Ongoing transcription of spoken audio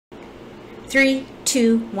3,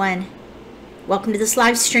 2, 1. Welcome to this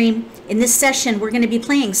live stream. In this session, we're going to be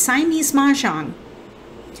playing Siamese Mah Jongg.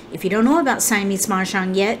 If you don't know about Siamese Mah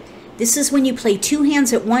Jongg yet, this is when you play two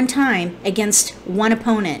hands at one time against one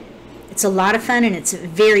opponent. It's a lot of fun and it's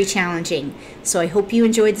very challenging. So I hope you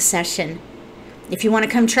enjoyed the session. If you want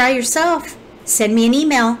to come try yourself, send me an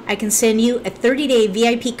email. I can send you a 30-day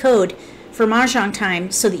VIP code for Mah Jongg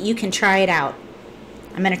time so that you can try it out.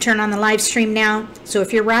 I'm going to turn on the live stream now. So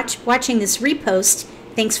if you're watching this repost,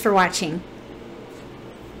 thanks for watching.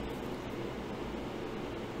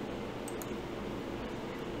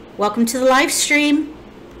 Welcome to the live stream.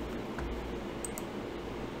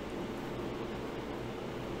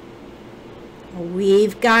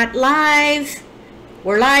 We've got live.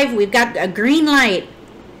 We're live. We've got a green light.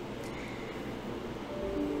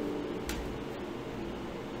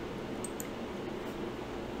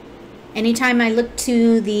 Anytime I look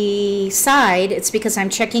to the side, it's because I'm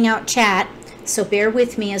checking out chat. So bear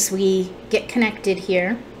with me as we get connected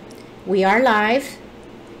here. We are live.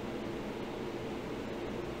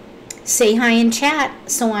 Say hi in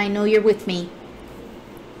chat so I know you're with me.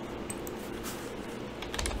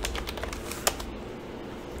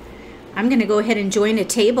 I'm going to go ahead and join a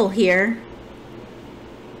table here.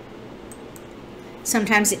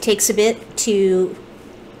 Sometimes it takes a bit to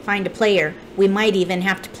find a player. We might even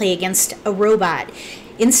have to play against a robot.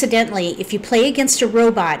 Incidentally, if you play against a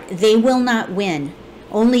robot, they will not win.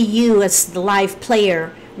 Only you as the live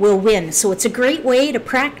player will win. So it's a great way to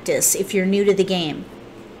practice if you're new to the game.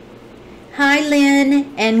 Hi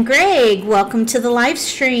Lynn and Greg, welcome to the live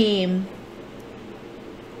stream.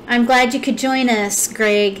 I'm glad you could join us,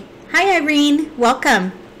 Greg. Hi Irene,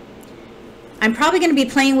 welcome. I'm probably going to be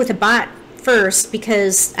playing with a bot first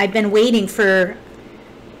because I've been waiting for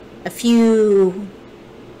a few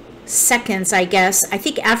seconds, I guess. I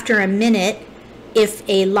think after a minute, if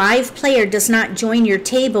a live player does not join your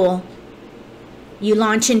table, you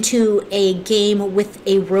launch into a game with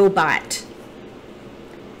a robot.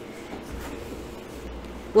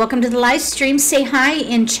 Welcome to the live stream. Say hi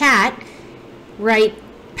in chat. Write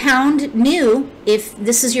pound new if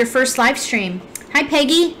this is your first live stream. Hi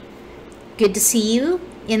Peggy. Good to see you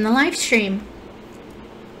in the live stream.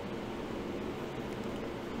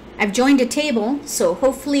 I've joined a table, so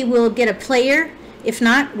hopefully we'll get a player. If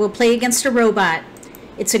not, we'll play against a robot.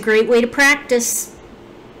 It's a great way to practice.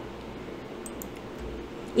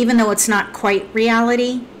 Even though it's not quite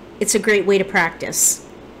reality, it's a great way to practice.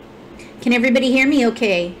 Can everybody hear me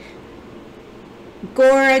okay?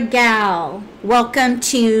 Gora Gal, welcome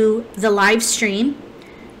to the live stream.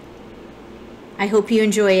 I hope you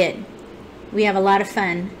enjoy it. We have a lot of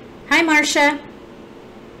fun. Hi, Marcia.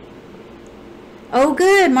 Oh,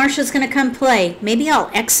 good. Marcia's going to come play. Maybe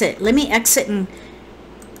I'll exit. Let me exit and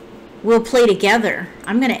we'll play together.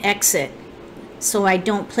 I'm going to exit so I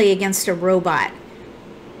don't play against a robot.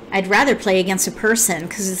 I'd rather play against a person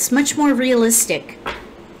because it's much more realistic.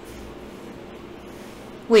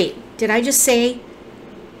 Wait, did I just say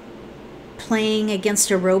playing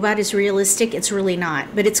against a robot is realistic? It's really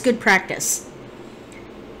not, but it's good practice.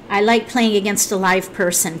 I like playing against a live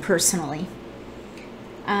person personally.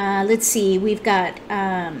 Let's see, we've got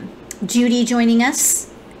Judy joining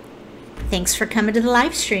us. Thanks for coming to the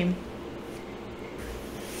live stream.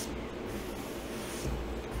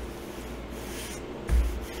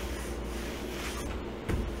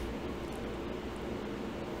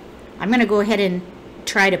 I'm going to go ahead and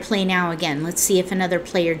try to play now again. Let's see if another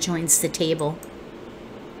player joins the table.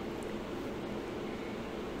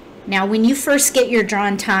 Now, when you first get your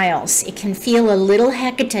drawn tiles, it can feel a little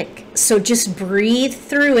hectic, so just breathe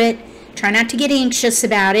through it. Try not to get anxious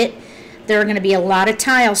about it. There are going to be a lot of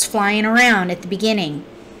tiles flying around at the beginning.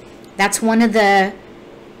 That's one of the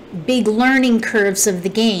big learning curves of the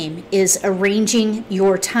game, is arranging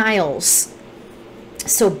your tiles.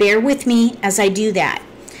 So bear with me as I do that.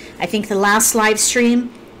 I think the last live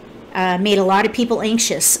stream made a lot of people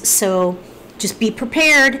anxious, so just be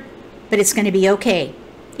prepared, but it's going to be okay.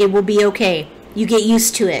 It will be okay. You get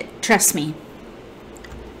used to it. Trust me.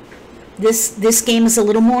 This game is a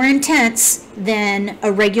little more intense than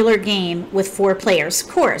a regular game with 4 players, of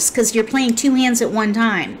course, because you're playing 2 hands at one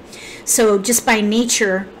time. So just by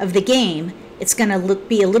nature of the game, it's going to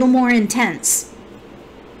be a little more intense.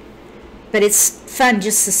 But it's fun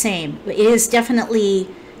just the same. It is definitely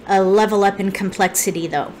a level up in complexity,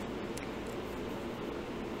 though.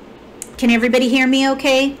 Can everybody hear me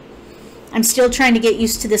okay? I'm still trying to get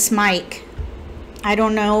used to this mic. I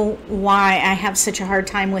don't know why I have such a hard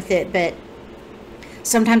time with it, but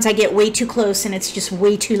sometimes I get way too close and it's just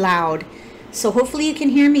way too loud. So hopefully you can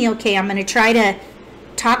hear me okay. I'm going to try to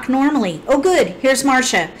talk normally. Oh, good. Here's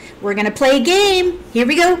Marcia. We're going to play a game. Here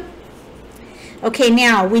we go. Okay,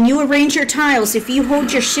 now, when you arrange your tiles, if you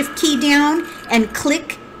hold your shift key down and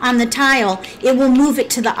click on the tile, it will move it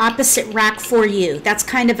to the opposite rack for you. That's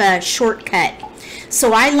kind of a shortcut.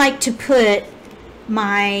 So I like to put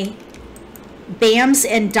my BAMs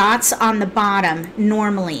and dots on the bottom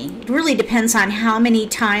normally. It really depends on how many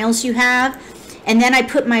tiles you have. And then I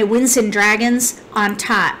put my winds and dragons on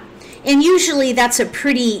top. And usually that's a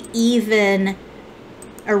pretty even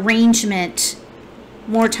arrangement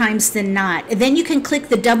more times than not. And then you can click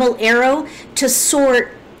the double arrow to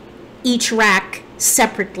sort each rack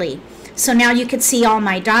separately. So now you can see all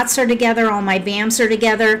my dots are together, all my BAMs are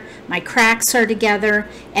together, my cracks are together,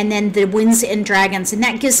 and then the winds and dragons. And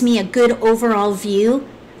that gives me a good overall view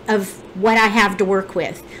of what I have to work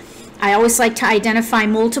with. I always like to identify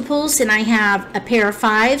multiples, and I have a pair of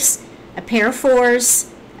 5s, a pair of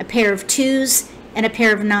 4s, a pair of 2s, and a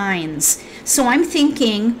pair of 9s. So I'm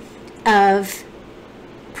thinking of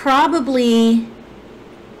probably,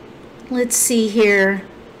 let's see here,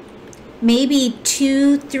 maybe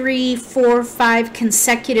 2, 3, 4, 5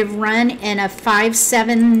 consecutive run and a 5,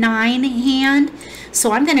 7, 9 hand.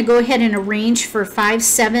 So I'm going to go ahead and arrange for 5,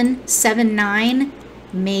 7, 7, 9,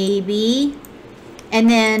 maybe. And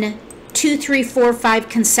then 2, 3, 4, 5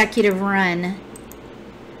 consecutive run.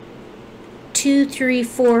 2, 3,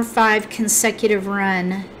 4, 5 consecutive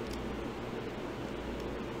run.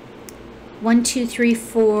 1, 2, 3,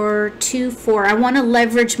 4, 2, 4. I want to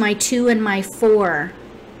leverage my 2 and my 4.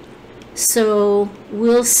 So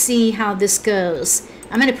we'll see how this goes.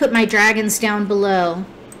 I'm going to put my dragons down below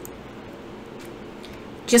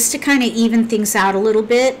just to kind of even things out a little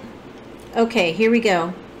bit. Okay, here we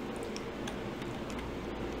go.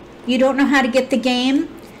 You don't know how to get the game?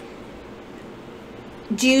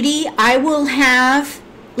 Judy, I will have,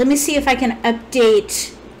 let me see if I can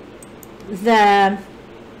update the,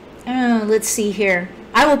 let's see here.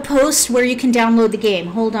 I will post where you can download the game.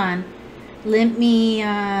 Hold on. Let me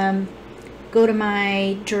go to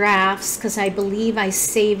my drafts because I believe I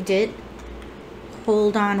saved it.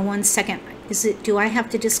 Hold on one second. Is it, do I have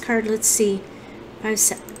to discard? Let's see. 5,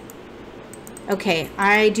 7. Okay,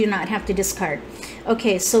 I do not have to discard.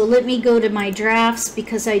 Okay, so let me go to my drafts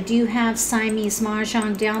because I do have Siamese Mah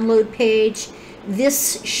Jongg download page.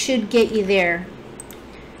 This should get you there.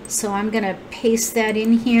 So I'm going to paste that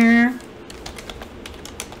in here.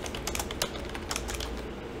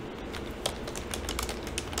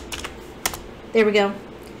 There we go.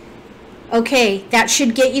 Okay, that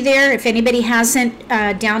should get you there if anybody hasn't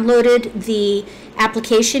downloaded the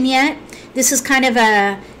application yet. This is kind of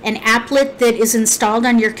an applet that is installed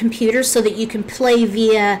on your computer so that you can play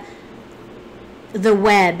via the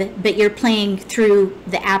web, but you're playing through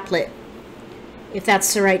the applet. If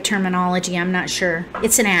that's the right terminology, I'm not sure.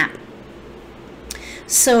 It's an app.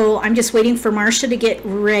 So I'm just waiting for Marcia to get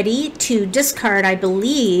ready to discard, I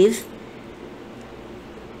believe.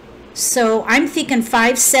 So I'm thinking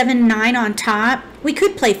 5, 7, 9 on top. We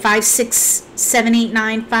could play 5, 6, 7, 8,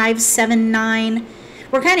 9, 5, 7, 9.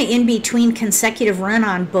 We're kind of in between consecutive run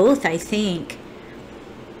on both, I think.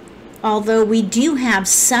 Although we do have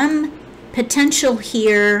some potential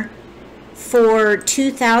here for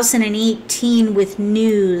 2018 with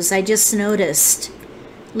news. I just noticed.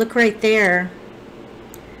 Look right there.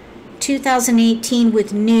 2018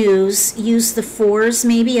 with news. Use the 4s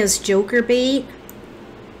maybe as joker bait.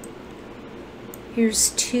 Here's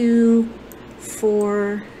 2,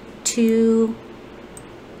 4, 2,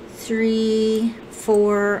 3,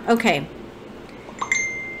 4. Okay.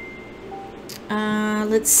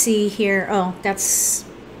 Let's see here. Oh, that's,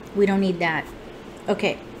 we don't need that.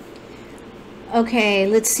 Okay. Okay,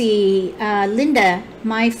 let's see. Linda,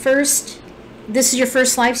 this is your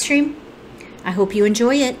first live stream? I hope you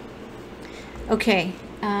enjoy it. Okay.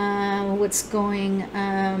 What's going,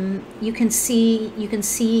 you can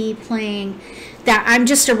see playing that. I'm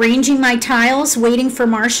just arranging my tiles, waiting for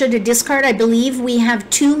Marcia to discard. I believe we have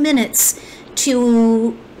 2 minutes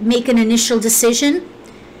to make an initial decision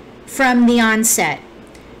from the onset.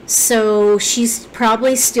 So she's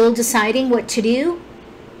probably still deciding what to do.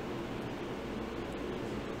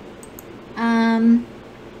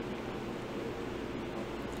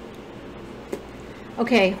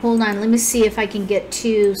 Okay, hold on. Let me see if I can get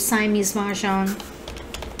to Siamese Mah Jongg.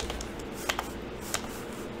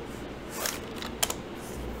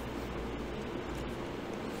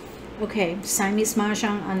 Okay, Siamese Mah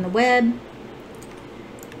Jongg on the web.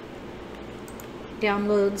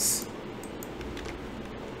 Downloads.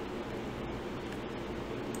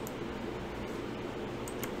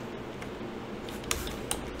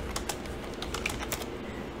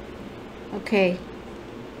 Okay,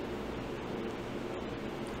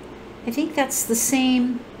 I think that's the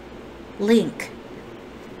same link.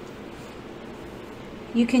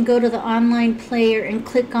 You can go to the online player and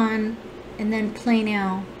click on and then play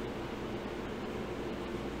now.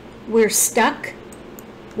 We're stuck.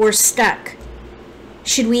 We're stuck.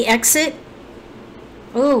 Should we exit?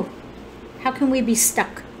 Oh, how can we be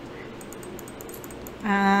stuck?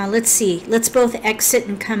 Let's see. Let's both exit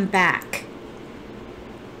and come back.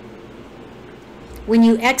 When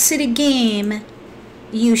you exit a game,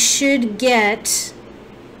 you should get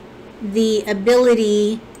the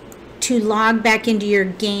ability to log back into your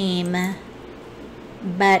game,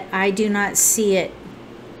 but I do not see it.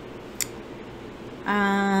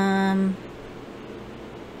 I'm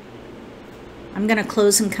gonna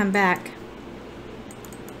close and come back.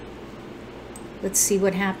 Let's see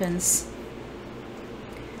what happens.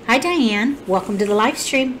 Hi Diane, welcome to the live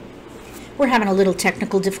stream. We're having a little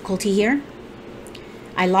technical difficulty here.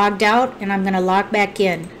 I logged out and I'm gonna log back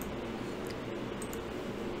in.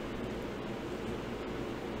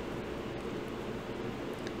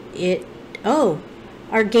 Oh,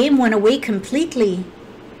 our game went away completely.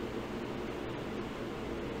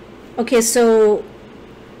 Okay, so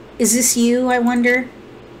is this you, I wonder?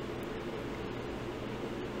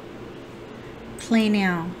 Play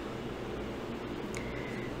now.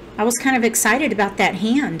 I was kind of excited about that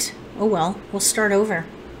hand. Oh well, we'll start over.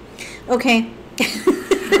 Okay,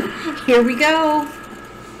 here we go.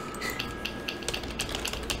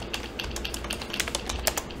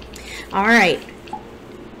 All right.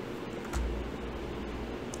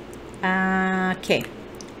 Okay,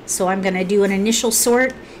 so I'm going to do an initial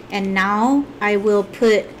sort, and now I will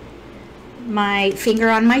put my finger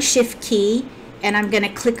on my shift key, and I'm going to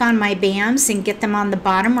click on my BAMs and get them on the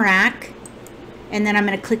bottom rack, and then I'm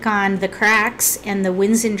going to click on the cracks and the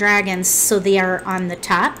winds and dragons so they are on the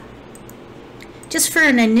top, just for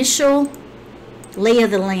an initial lay of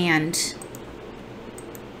the land.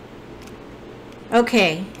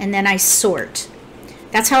 Okay, and then I sort.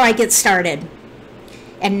 That's how I get started.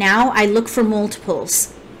 And now I look for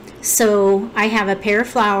multiples. So I have a pair of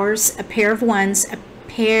flowers, a pair of ones, a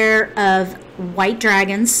pair of white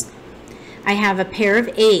dragons. I have a pair of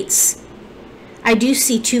eights. I do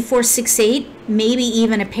see 2, 4, 6, 8, maybe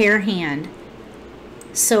even a pair hand.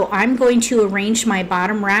 So I'm going to arrange my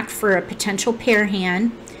bottom rack for a potential pair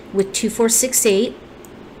hand with 2, 4, 6, 8.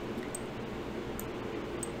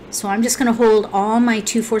 So I'm just going to hold all my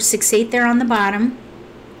 2, 4, 6, 8 there on the bottom.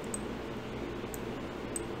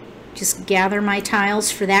 Just gather my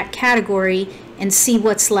tiles for that category and see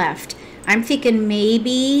what's left. I'm thinking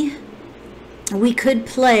maybe we could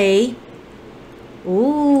play.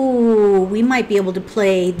 Ooh, we might be able to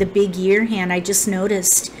play the big year hand. I just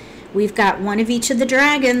noticed we've got one of each of the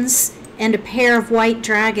dragons and a pair of white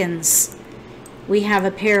dragons. We have a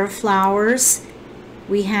pair of flowers.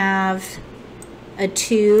 We have a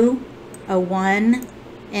 2, a 1,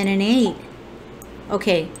 and an 8.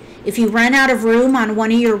 Okay. If you run out of room on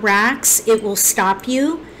one of your racks, it will stop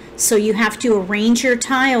you. So you have to arrange your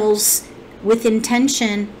tiles with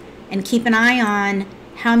intention and keep an eye on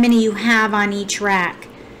how many you have on each rack.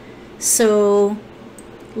 So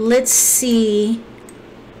let's see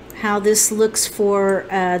how this looks for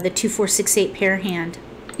the 2, 4, 6, 8 pair hand.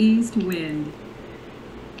 East wind.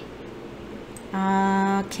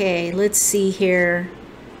 Okay, let's see here.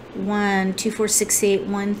 1, 2, 4, 6, 8,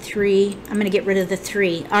 1, 3. I'm going to get rid of the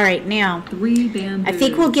 3. All right, now 3 bamboos. I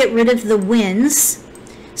think we'll get rid of the winds.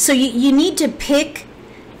 So you need to pick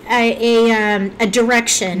a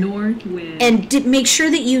direction. North wind. And make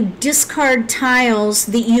sure that you discard tiles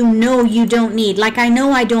that you know you don't need. Like I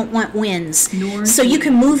know I don't want winds. North so you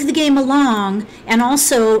can move the game along and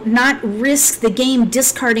also not risk the game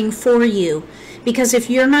discarding for you. Because if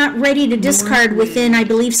you're not ready to discard within, I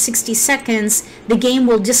believe, 60 seconds, the game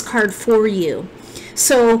will discard for you.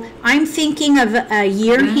 So I'm thinking of a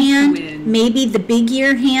year hand, maybe the big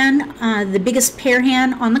year hand, the biggest pair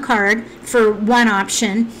hand on the card for one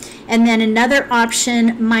option. And then another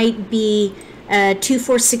option might be a 2,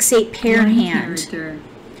 4, 6, 8 pair hand. Character.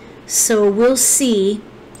 So we'll see.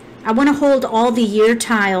 I want to hold all the year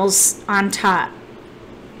tiles on top.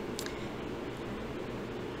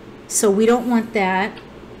 So we don't want that.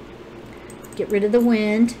 Get rid of the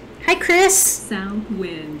wind. Hi, Chris. South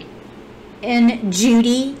wind. And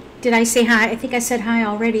Judy. Did I say hi? I think I said hi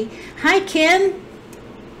already. Hi, Kim.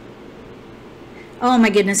 Oh, my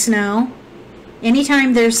goodness, no.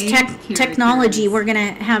 Anytime there's technology, we're going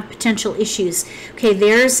to have potential issues. Okay,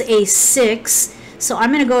 there's a 6. So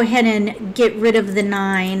I'm going to go ahead and get rid of the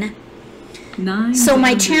 9. 9 so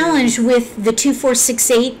my bamboos. challenge with the 2, 4, 6,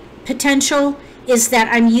 8 potential is that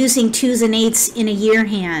I'm using 2s and 8s in a year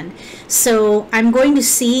hand. So I'm going to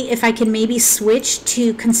see if I can maybe switch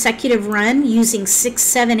to consecutive run using 6,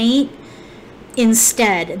 7, 8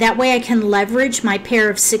 instead. That way I can leverage my pair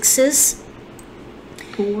of 6s.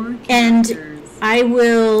 4 characters. And I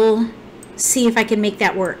will see if I can make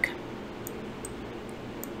that work.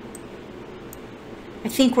 I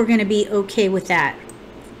think we're going to be okay with that.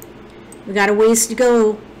 We got a ways to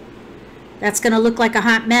go. That's going to look like a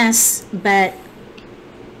hot mess, but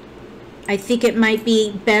I think it might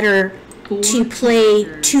be better to play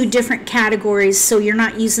 2 different categories so you're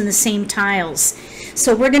not using the same tiles.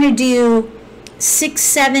 So we're going to do 6,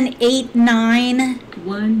 7, 8, 9.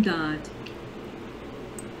 1 dot.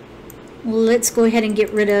 Let's go ahead and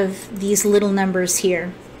get rid of these little numbers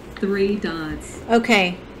here. 3 dots.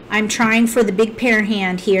 Okay, I'm trying for the big pair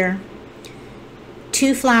hand here.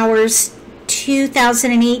 2 flowers,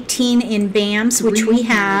 2018 in BAMs, which we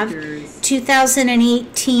have.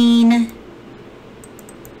 2018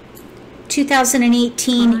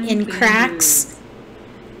 in cracks.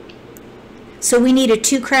 So we need a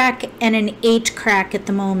 2 crack and an 8 crack at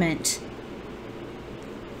the moment.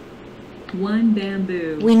 1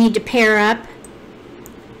 bamboo. We need to pair up.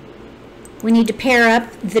 We need to pair up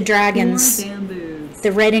the dragons. 4 bamboos.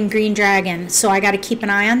 The red and green dragon. So I got to keep an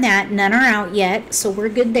eye on that. None are out yet, so we're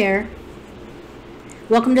good there.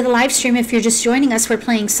 Welcome to the live stream. If you're just joining us, we're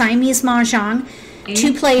playing Siamese Mah Jongg,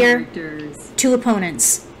 2 player, characters. 2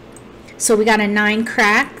 opponents. So we got a 9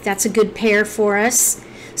 crack. That's a good pair for us.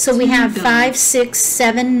 So we have 5, 6,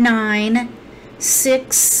 7, 9,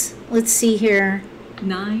 6. Let's see here.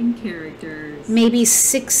 9 characters. Maybe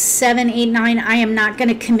 6, 7, 8, 9. I am not going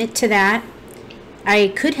to commit to that.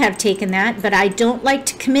 I could have taken that, but I don't like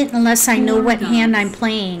to commit unless I know what hand I'm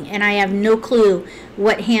playing, and I have no clue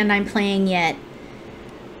what hand I'm playing yet.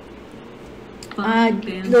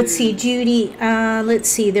 Let's see, Judy. Let's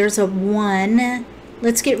see, there's a 1.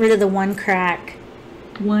 Let's get rid of the 1 crack.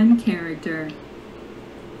 1 character.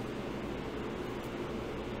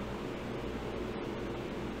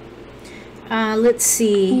 Let's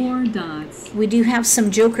see. 4 dots. We do have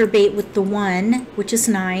some joker bait with the 1, which is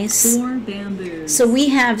nice. 4 bamboos. So we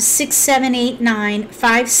have 6, 7, 8, 9,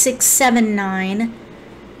 5, 6, 7, 9.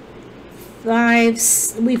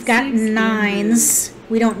 5. We've got 9s. Bamboos.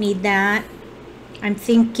 We don't need that. I'm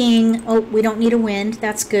thinking, oh, we don't need a wind.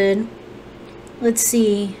 That's good. Let's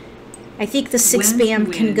see. I think the 6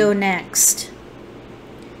 bam can go next.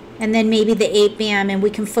 And then maybe the 8 bam, and we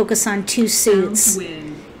can focus on 2 suits.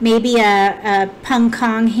 Maybe a Pung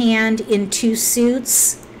Kong hand in 2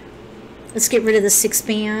 suits. Let's get rid of the 6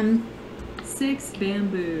 bam. 6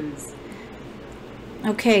 bamboos.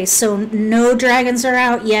 Okay, so no dragons are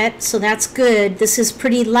out yet, so that's good. This is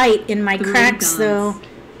pretty light in my 3 cracks, dots. though.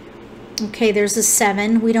 Okay, there's a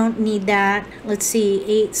 7. We don't need that. Let's see,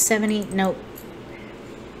 8, 7, 8. Nope.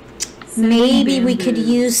 7 Maybe we could bamboos.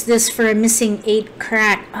 use this for a missing 8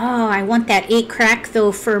 crack. Oh, I want that 8 crack,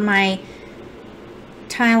 though, for my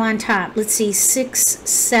tile on top. Let's see, 6,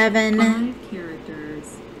 7. 5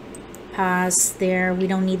 characters. Pause there. We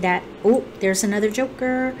don't need that. Oh, there's another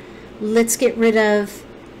joker. Let's get rid of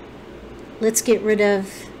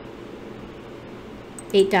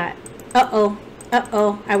 8 dot. Uh-oh.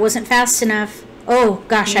 Uh-oh. I wasn't fast enough. Oh,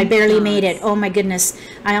 gosh, I 8 barely dots. made it. Oh, my goodness.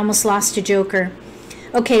 I almost lost a joker.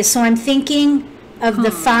 Okay, so I'm thinking of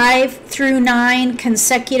the 5 through 9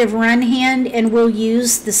 consecutive run hand, and we'll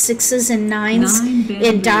use the 6s and 9s 9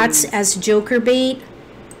 in dots bamboos. as joker bait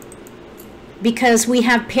because we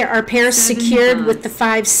have our pairs 7 secured with dots. the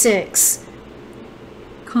 5, 6.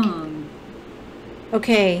 Kong.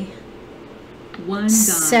 Okay, 1 dot.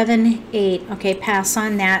 7, 8. Okay, pass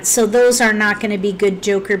on that. So those are not going to be good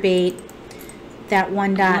joker bait, that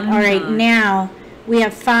 1 dot. 1 All right, dot. now we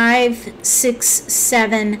have 5, 6,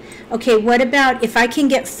 7. Okay, what about if I can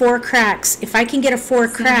get 4 cracks? If I can get a 4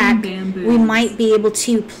 7 crack, bamboos. we might be able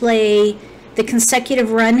to play the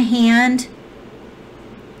consecutive run hand.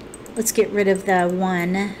 Let's get rid of the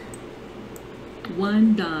 1.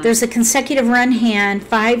 1 dot. There's a consecutive run hand,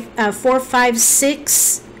 4, 5,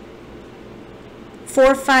 6.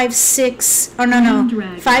 4, 5, 6. Oh, no, no.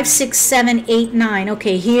 Dragon. 5, 6, 7, 8, 9.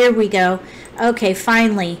 Okay, here we go. Okay,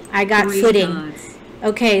 finally, I got 3 footing. dots.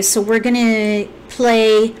 Okay, so we're going to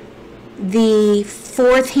play the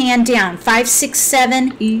 4th hand down. 5, 6,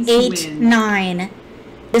 7, East 8, wind. 9.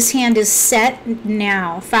 This hand is set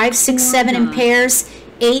now. 5, 6, 4 7 in dots. pairs.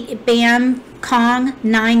 8 bam Kong,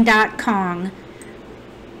 9 dot Kong.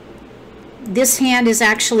 This hand is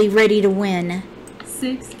actually ready to win.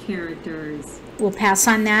 6 characters. We'll pass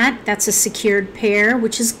on that. That's a secured pair,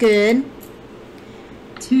 which is good.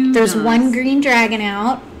 2 There's dots. 1 green dragon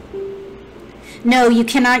out. No, you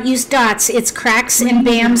cannot use dots. It's cracks and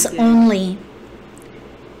bams only.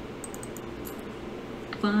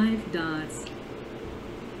 5 dots.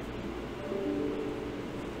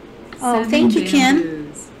 Oh, 7 thank you, Kim.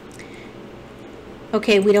 bamboos.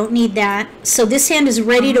 Okay, we don't need that. So this hand is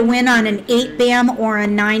ready to win on an 8 bam or a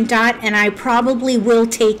 9 dot, and I probably will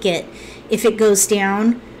take it if it goes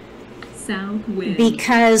down, South wind.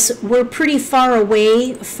 because we're pretty far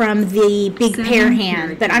away from the big 7 pair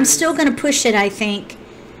hand. But I'm characters. still going to push it, I think,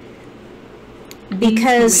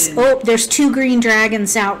 because, wind. oh, there's 2 green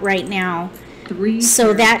dragons out right now. 3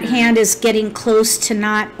 So that characters. hand is getting close to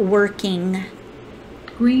not working.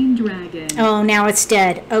 Green dragon. Oh, now it's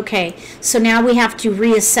dead. Okay, so now we have to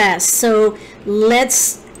reassess. So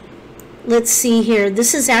let's see here.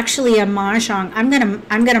 This is actually a mahjong. I'm gonna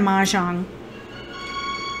mahjong.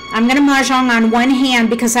 I'm gonna mahjong on one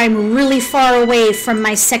hand because I'm really far away from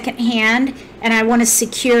my second hand, and I want to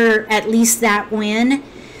secure at least that win.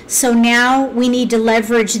 So now we need to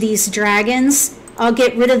leverage these dragons. I'll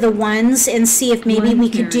get rid of the ones and see if maybe One we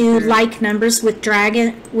could do character. like numbers with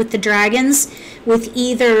the dragons, with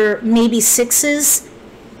either maybe 6s.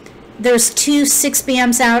 There's 2 6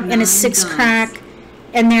 bams out and a 9 6 dots. crack,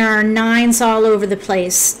 and there are 9s all over the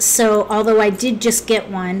place. So although I did just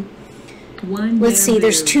get one, 1 let's see,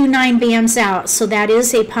 there's bamboo. 2 9 bams out, so that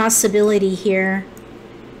is a possibility here.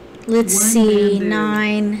 Let's 1 see, bamboo.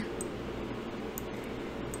 9.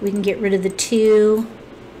 We can get rid of the 2.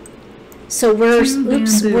 So we're 2 we're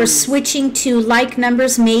bamboos. switching to like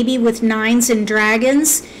numbers maybe with 9s and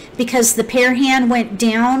dragons, because the pair hand went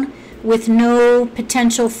down with no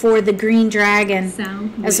potential for the green dragon. South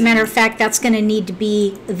As a matter of wind. fact, that's going to need to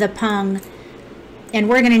be the pung. And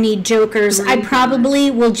we're going to need jokers. 3 I probably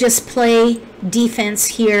will just play defense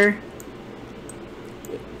here,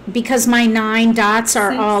 because my 9 dots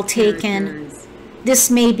are 6 all taken. characters. This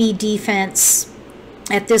may be defense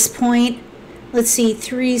at this point. Let's see,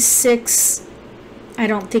 3 6. I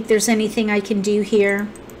don't think there's anything I can do here.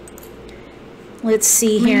 Let's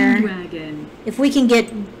see Green here. dragon. If we can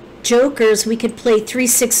get jokers, we could play 3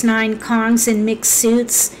 6 9 Kongs in mixed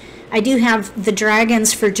suits. I do have the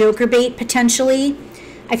dragons for joker bait potentially.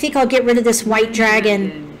 I think I'll get rid of this white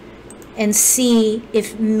dragon and see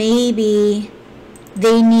if maybe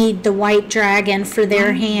they need the white dragon for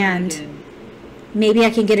their White hand. dragon. Maybe I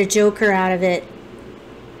can get a joker out of it.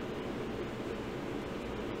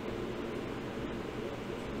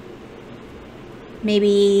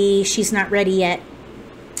 Maybe she's not ready yet.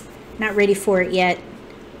 Not ready for it yet.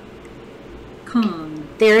 Kong.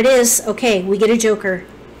 There it is. Okay, we get a joker.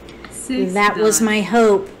 6 That was dots. my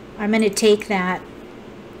hope. I'm going to take that.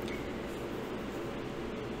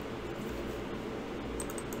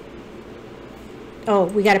 Oh,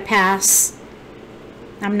 we got to pass.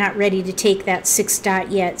 I'm not ready to take that 6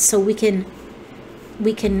 dot yet, so we can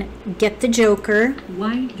get the joker,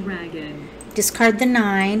 White dragon. discard the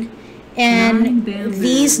 9, 9 and bamboos.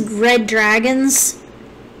 these red dragons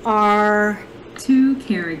are 2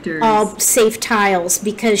 characters. all safe tiles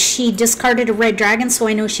because she discarded a red dragon, so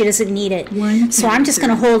I know she doesn't need it. 1 So I'm just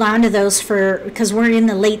going to character. hold on to those because we're in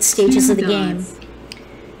the late stages 2 of the game. dots.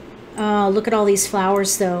 Oh, look at all these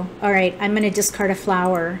flowers, though. All right, I'm going to discard a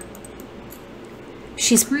flower.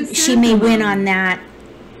 She may win on that.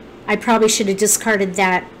 I probably should have discarded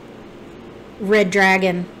that red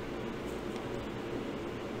dragon.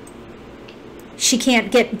 She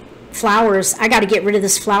can't get flowers. I got to get rid of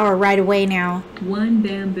this flower right away now. 1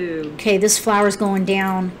 bamboo. Okay, this flower's going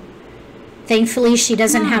down. Thankfully, she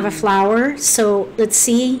doesn't have a Nine. flower, so let's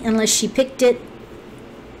see, unless she picked it.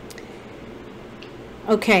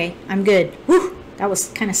 Okay, I'm good. Whew, that was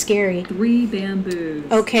kind of scary. 3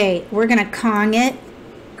 bamboos. Okay, we're going to Kong it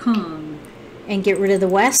Kong. and get rid of the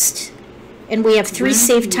west. And we have 3 West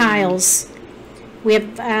safe wind. tiles. We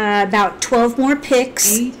have about 12 more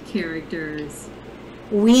picks. 8 characters.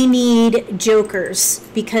 We need jokers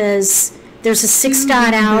because there's a 6 2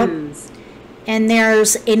 dot out bamboos. and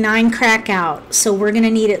there's a 9 crack out. So we're going to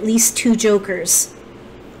need at least 2 jokers.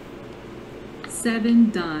 7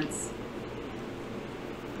 dots.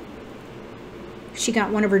 She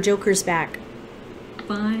got one of her jokers back.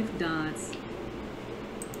 5 dots.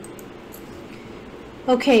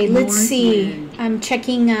 Okay, let's North see. wind. I'm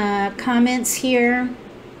checking comments here.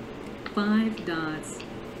 5 dots.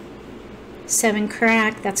 7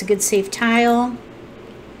 crack. That's a good safe tile.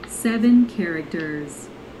 7 characters.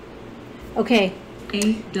 Okay,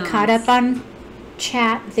 8 dots. caught up on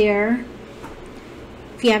chat there.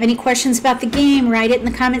 If you have any questions about the game, write it in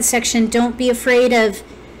the comment section. Don't be afraid of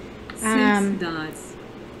 6 dots.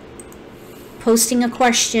 posting a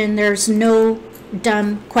question. There's no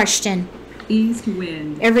dumb question. East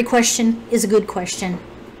wind. Every question is a good question.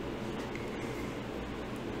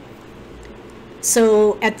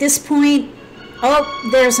 So at this point, oh,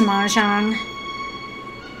 there's a Mah Jongg.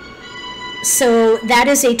 So that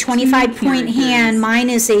is a 25-point hand. Mine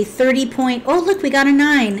is a 30-point. Oh, look, we got a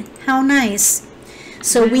 9. How nice.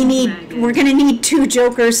 So we're going to need 2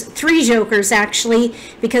 jokers, 3 jokers actually,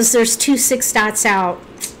 because there's 2 6 dots out.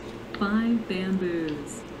 5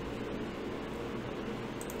 bamboos.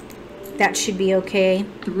 That should be okay.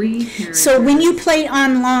 3 characters. So when you play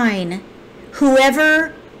online,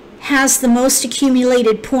 whoever has the most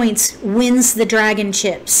accumulated points wins the dragon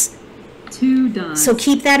chips. 2 dots. So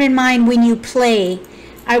keep that in mind when you play.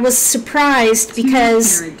 I was surprised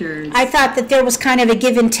because I thought that there was kind of a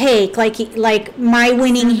give and take, like my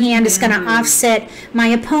winning hand is going to offset my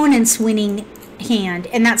opponent's winning hand,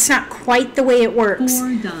 and that's not quite the way it works.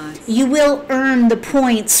 4 dots. You will earn the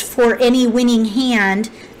points for any winning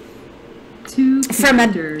hand 2 from a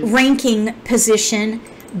ranking position,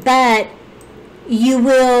 but you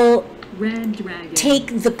will red dragon.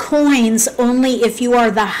 take the coins only if you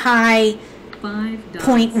are the high 5 dots.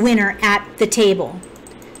 point winner at the table,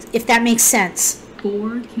 if that makes sense.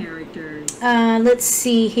 4 characters. Let's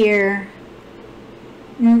see here.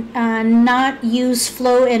 Not use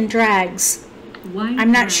flow and drags. White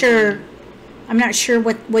I'm not dragon. sure. I'm not sure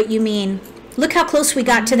what you mean. Look how close we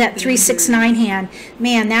got to that 3-6-9 hand.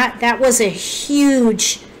 Man, that was a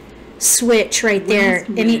huge switch right there,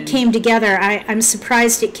 and it came together. I'm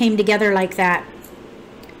surprised it came together like that.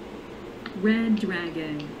 Red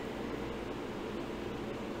dragon.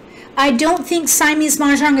 I don't think Siamese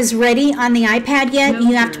Mah Jongg is ready on the iPad yet.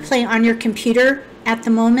 You have to play on your computer at the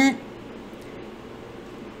moment.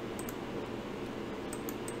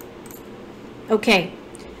 Okay.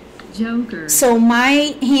 Joker. So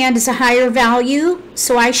my hand is a higher value,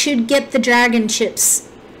 so I should get the dragon chips.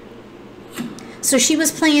 So she was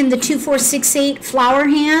playing the 2-4-6-8 flower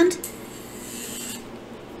hand.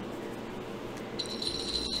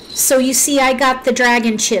 So you see I got the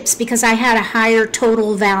dragon chips because I had a higher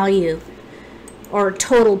total value or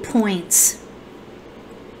total points.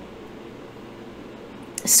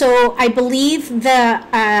 So I believe the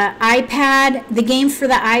iPad, the game for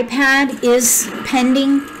the iPad is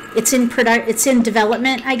pending. It's in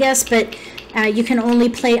development, I guess, but you can only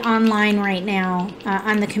play online right now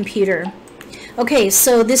on the computer. Okay,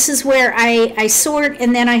 so this is where I sort,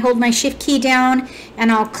 and then I hold my shift key down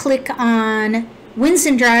and I'll click on Winds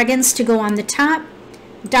and Dragons to go on the top,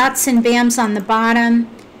 Dots and Bams on the bottom.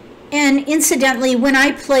 And incidentally, when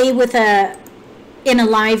I play in a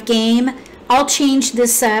live game, I'll change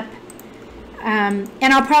this up, and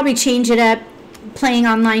I'll probably change it up playing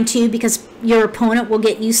online too, because your opponent will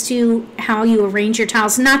get used to how you arrange your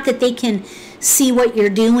tiles. Not that they can see what you're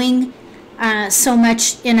doing so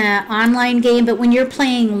much in an online game, but when you're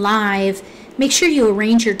playing live, make sure you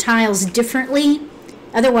arrange your tiles differently.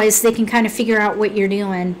 Otherwise, they can kind of figure out what you're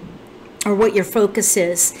doing or what your focus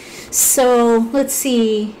is. So let's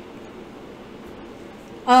see.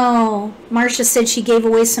 Oh, Marcia said she gave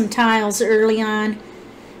away some tiles early on.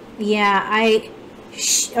 Yeah,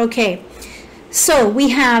 okay. So we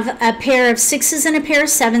have a pair of 6s and a pair of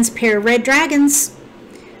 7s, pair of red dragons.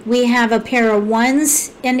 We have a pair of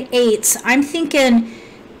 1s and 8s. I'm thinking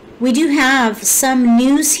we do have some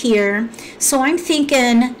news here. So I'm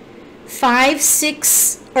thinking 5,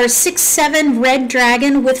 6, or 6, 7 red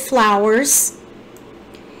dragon with flowers.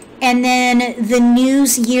 And then the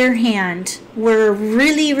news year hand. We're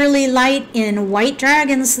really, really light in white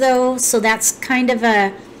dragons though, so that's kind of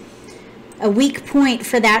a weak point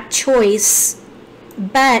for that choice.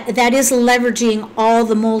 But that is leveraging all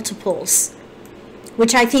the multiples,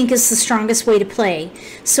 which I think is the strongest way to play.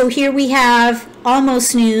 So here we have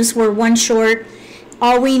almost news. We're 1 short.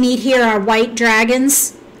 All we need here are white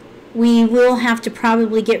dragons. We will have to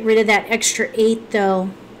probably get rid of that extra 8 though.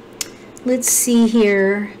 Let's see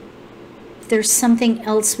here. If there's something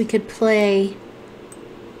else we could play.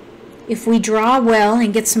 If we draw well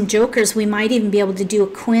and get some jokers, we might even be able to do a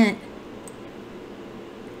quint.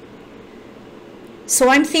 So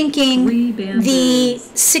I'm thinking the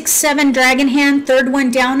 6-7 dragon hand, 3rd one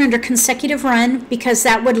down under consecutive run, because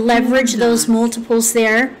that would leverage those multiples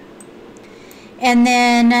there. And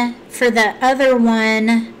then for the other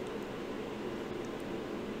one,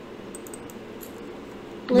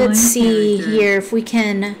 let's see here if we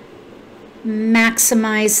can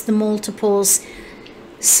maximize the multiples.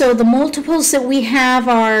 So the multiples that we have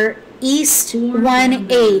are East 1,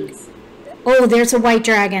 8. Oh, there's a white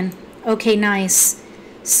dragon. Okay, nice.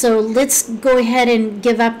 So let's go ahead and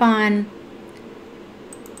give up on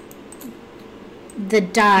the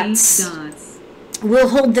dots. 8 dots. We'll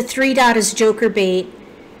hold the 3 dot as joker bait.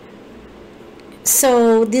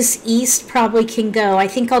 So this east probably can go. I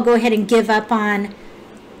think I'll go ahead and give up on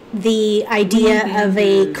the idea of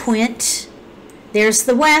a quint. There's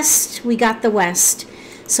the west. We got the west.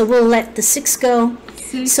 So we'll let the 6 go.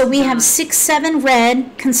 So we have 6, 7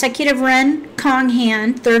 red, consecutive run, Kong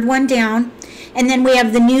hand, third one down. And then we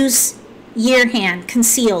have the news year hand,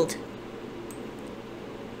 concealed.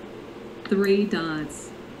 3 dots.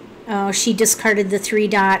 Oh, she discarded the 3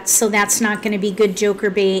 dots, so that's not going to be good joker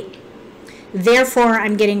bait. Therefore,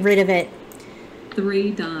 I'm getting rid of it.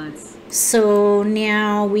 3 dots. So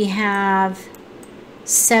now we have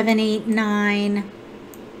 7, 8, 9.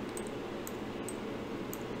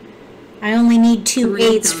 I only need 2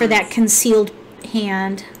 8s for that concealed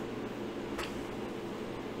hand.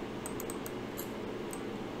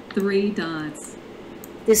 3 dots.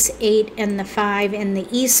 This 8 and the 5 and the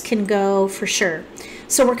east can go for sure.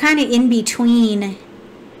 So we're kind of in between.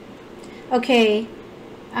 Okay.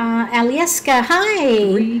 Alieska,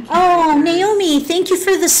 hi. Oh, Naomi, thank you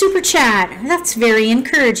for the super chat. That's very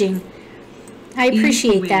encouraging. I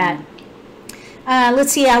appreciate that.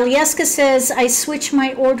 Let's see, Alieska says, I switch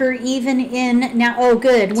my order even in now. Oh,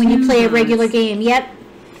 good. When you play a regular game. Yep.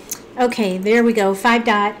 Okay, there we go. 5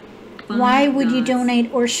 dot. Why would you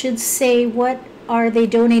donate, or should say, what are they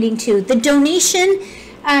donating to? The donation,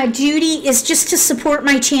 Judy, is just to support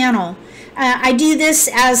my channel. I do this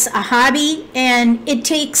as a hobby, and it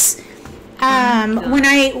takes when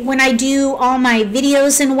I do all my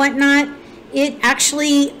videos and whatnot, it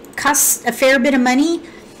actually costs a fair bit of money.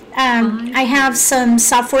 I have some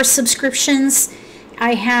software subscriptions.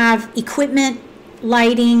 I have equipment,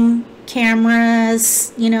 lighting,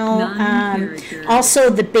 cameras, you know, also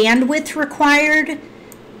the bandwidth required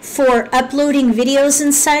for uploading videos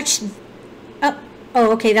and such.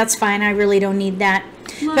 Oh, okay, that's fine. I really don't need that.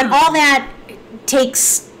 Wow. But all that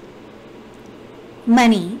takes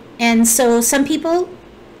money. And so some people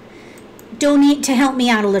donate to help me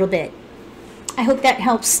out a little bit. I hope that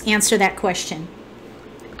helps answer that question.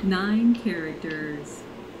 9 characters.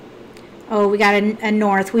 Oh, we got a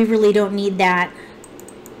north. We really don't need that.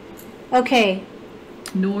 Okay.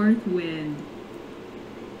 North wind.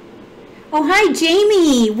 Oh, hi,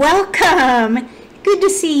 Jamie. Welcome. Good to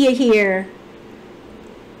see you here.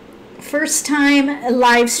 First time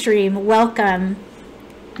live stream. Welcome.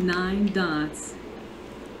 9 dots.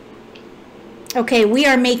 Okay, we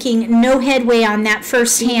are making no headway on that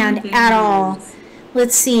first hand at all.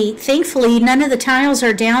 Let's see. Thankfully, none of the tiles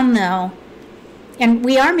are down, though. And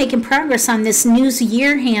we are making progress on this news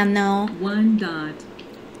year hand, though. 1 dot.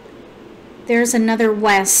 There's another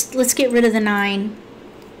west. Let's get rid of the 9.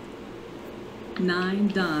 9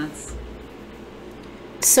 dots.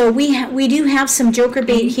 So we do have some joker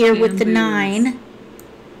bait here with the 9.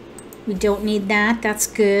 We don't need that. That's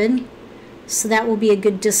good. So that will be a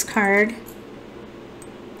good discard.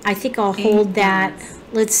 I think I'll hold that.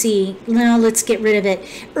 Let's see. No, let's get rid of it.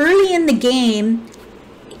 Early in the game,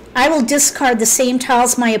 I will discard the same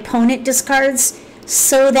tiles my opponent discards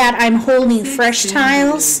so that I'm holding fresh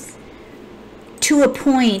tiles to a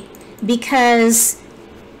point, because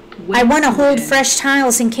I want to hold fresh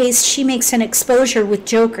tiles in case she makes an exposure with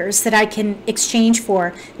jokers that I can exchange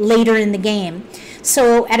for later in the game.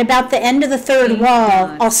 So at about the end of the third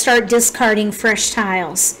wall, I'll start discarding fresh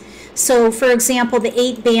tiles. So for example, the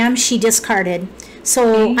 8 bam she discarded.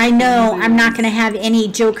 So I know I'm not going to have any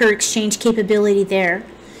joker exchange capability there.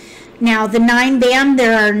 Now the 9 bam,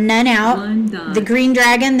 there are none out. The green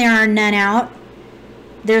dragon, there are none out.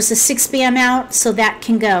 There's a 6 bam out, so that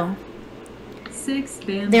can go. 6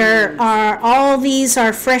 bamboos. There are, all these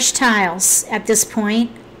are fresh tiles at this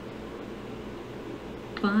point.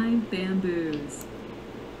 5 bamboos.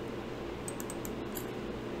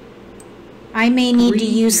 I may need to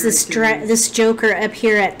use this joker up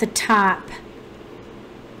here at the top.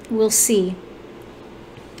 We'll see.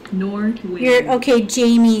 North wind. Okay,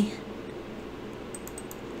 Jamie.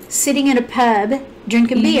 Sitting in a pub,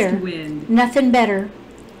 drinking East beer. Wind. Nothing better.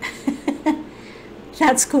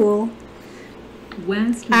 That's cool.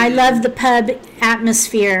 West wind. I love the pub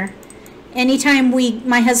atmosphere. Anytime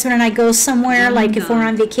my husband and I go somewhere, like if we're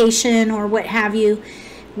on vacation or what have you,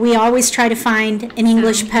 we always try to find an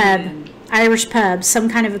English pub, Irish pub, some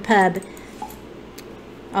kind of a pub.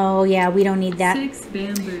 Oh yeah, we don't need that. 6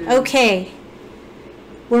 bamboos. Okay.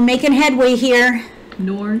 We're making headway here.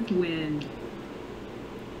 North wind.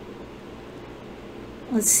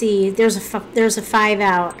 Let's see. There's a 5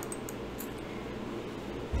 out.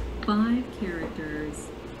 5 characters.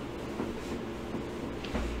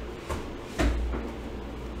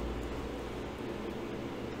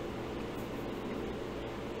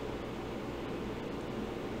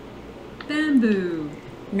 bamboo.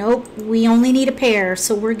 Nope, we only need a pair,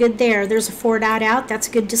 so we're good there. There's a 4 dot out. That's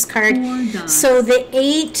a good discard. 4 dots. So the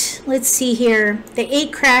 8, let's see here, the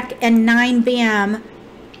 8 crack and 9 bam,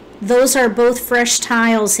 those are both fresh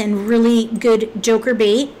tiles and really good joker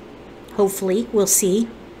bait. Hopefully, we'll see.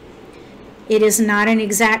 It is not an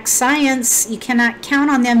exact science. You cannot count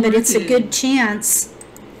on them, but it's a good chance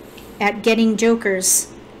at getting jokers.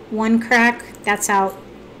 1 crack, that's out.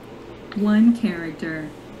 1 character.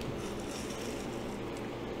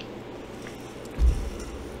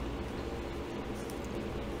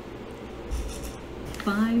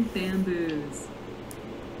 Five bamboos.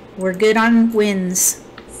 We're good on wins.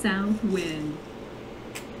 South wind.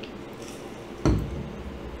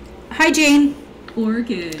 Hi, Jane.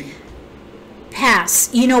 Orchid.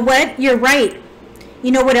 Pass. You know what? You're right.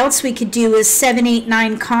 You know what else we could do is 7, 8,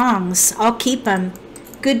 9 Kongs. I'll keep them.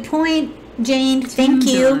 Good point, Jane. Thank 2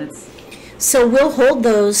 you. dots. So we'll hold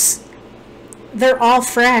those. They're all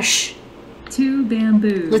fresh. 2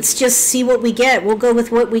 bamboos. Let's just see what we get. We'll go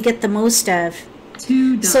with what we get the most of.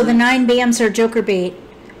 2 dots. So the 9 bams are joker bait.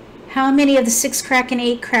 How many of the 6 crack and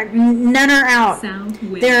 8 crack? None are out. South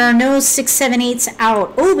wind. There are no 6, 7, 8s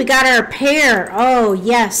out. Oh, we got our pair. Oh,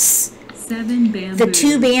 yes. 7 bamboos. The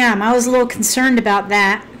 2 bam. I was a little concerned about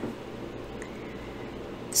that.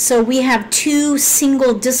 So we have 2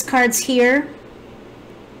 single discards here.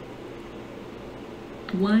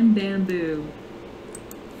 1 bamboo.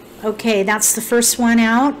 Okay, that's the first one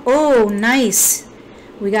out. Oh, nice.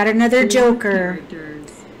 We got another 4 joker. characters.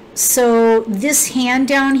 So this hand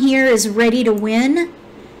down here is ready to win.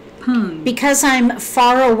 Pung. Because I'm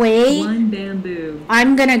far away, 1 bamboo.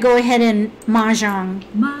 I'm going to go ahead and Mah Jongg.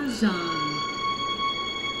 Mah Jongg.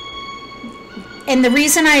 And the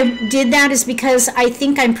reason I did that is because I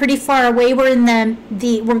think I'm pretty far away. We're in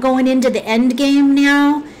we're going into the end game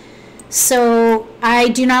now. So I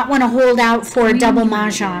do not want to hold out for a double Mah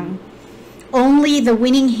Jongg. Only the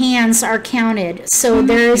winning hands are counted. So 2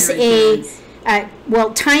 there's characters.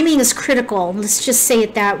 well, timing is critical. Let's just say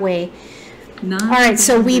it that way. 9 All right,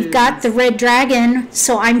 so we've bamboos. got the red dragon.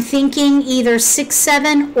 So I'm thinking either 6,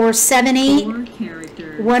 7 or 7, 8. 4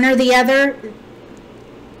 characters. One or the other.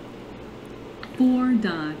 4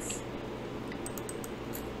 dots.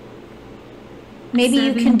 Maybe you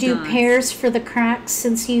 7 can do dots. pairs for the cracks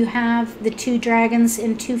since you have the 2 dragons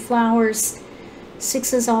and 2 flowers.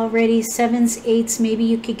 6s already, 7s, 8s. Maybe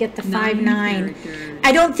you could get the 5, 9. characters.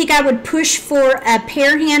 I don't think I would push for a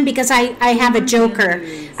pair hand because I have a 4 joker.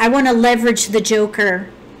 bamboos. I want to leverage the joker.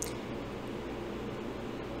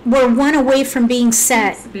 We're 1 away from being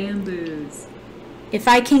set. 6 bamboos. If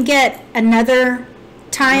I can get another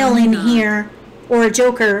tile in here or a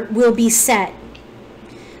joker, we'll be set.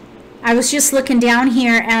 I was just looking down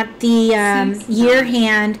here at the 6 year dots.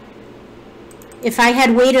 hand. If I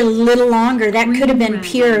had waited a little longer, that Green could have been dragon.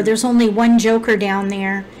 pure. There's only 1 joker down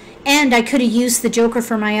there. And I could have used the joker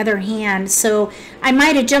for my other hand. So I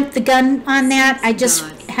might have jumped the gun on that. 6 I just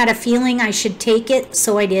dots. had a feeling I should take it,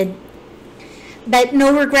 so I did. But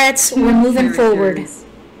no regrets. 2 We're moving forward. characters.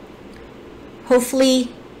 Hopefully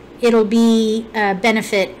it'll be a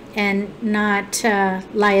benefit and not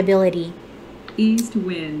liability. East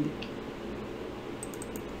wind.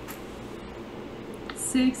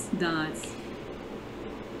 6 dots.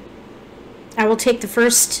 I will take the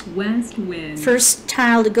first West wind.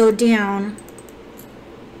 tile to go down.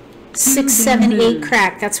 6, 7, 8 bamboos.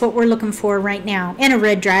 crack. That's what we're looking for right now. And a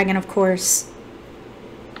red dragon, of course.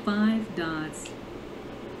 5 dots.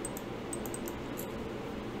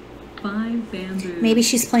 5 bamboos. Maybe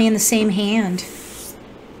she's playing the same hand.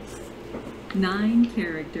 9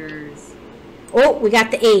 characters. Oh, we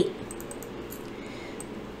got the 8.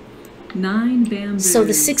 9 bamboos. So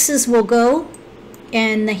the 6s will go,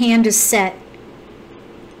 and the hand is set.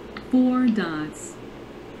 4 dots.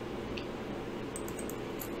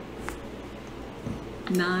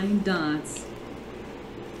 9 dots.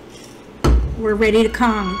 We're ready to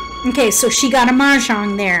Kong. Okay, so she got a Mah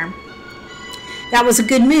Jongg there. That was a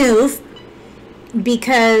good move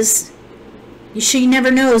because she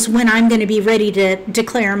never knows when I'm going to be ready to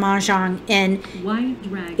declare Mah Jongg. And White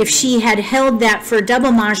dragon. if she had held that for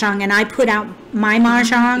double Mah Jongg and I put out my Mah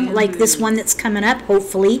Jongg, like this one that's coming up,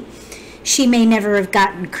 hopefully, she may never have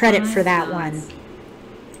gotten credit for that one.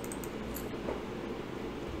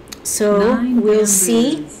 So 9 we'll bamboos.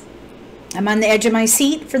 see. I'm on the edge of my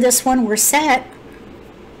seat for this one. We're set.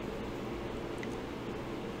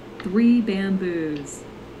 3 bamboos.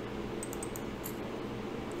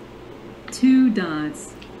 2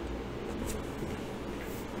 dots.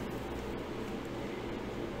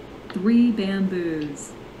 3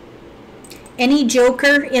 bamboos. Any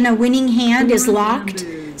joker in a winning hand is 4 locked.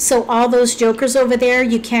 bamboos. So all those jokers over there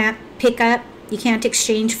you can't pick up, you can't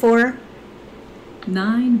exchange for.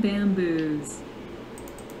 9 bamboos.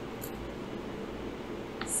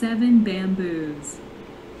 7 bamboos.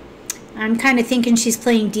 I'm kind of thinking she's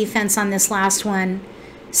playing defense on this last one.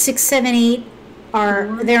 6, 7, 8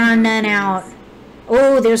 there are none out.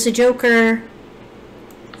 Oh, there's a joker.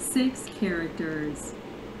 6 characters.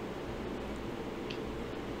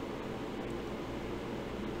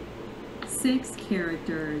 6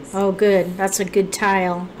 characters. Oh, good. That's a good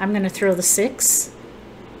tile. I'm going to throw the 6.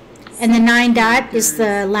 And the 9 dot is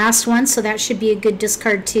the last one, so that should be a good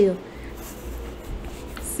discard too.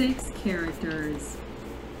 6 characters.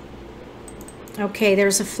 Okay,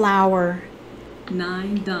 there's a flower.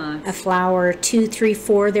 9 dots. A flower. 2, 3,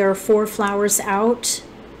 4. There are 4 flowers out.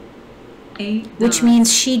 8 dots. Which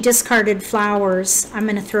means she discarded flowers. I'm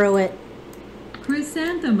going to throw it.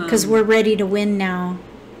 Chrysanthemum. Because we're ready to win now.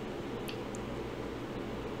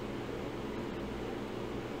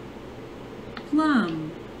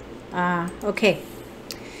 Plum. Okay.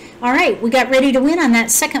 All right, we got ready to win on that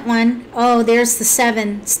second one. Oh, there's the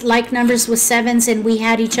 7. Like numbers with 7s, and we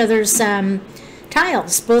had each other's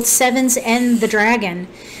tiles, both 7s and the dragon.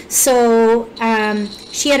 So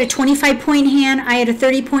she had a 25-point hand, I had a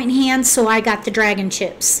 30-point hand, so I got the dragon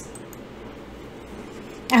chips.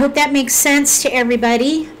 I hope that makes sense to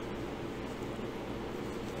everybody.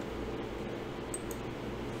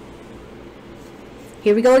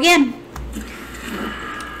 Here we go again.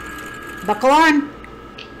 Buckle on.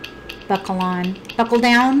 Buckle on. Buckle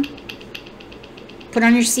down. Put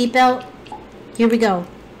on your seatbelt. Here we go.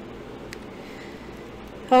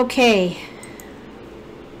 Okay.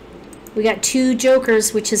 We got 2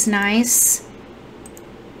 jokers, which is nice.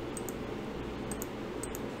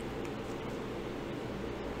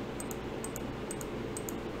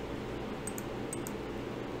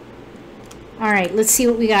 All right, let's see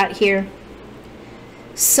what we got here.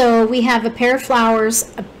 So we have a pair of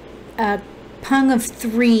flowers, a pung of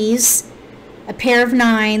 3s, a pair of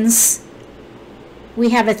 9s. We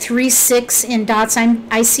have a 3, 6 in dots.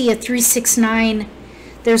 I see a 3, 6, 9.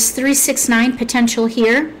 There's 3, 6, 9 potential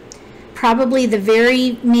here. Probably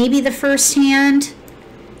maybe the first hand,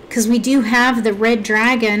 because we do have the red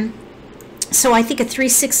dragon. So I think a 3,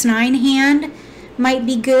 6, 9 hand might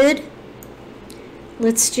be good.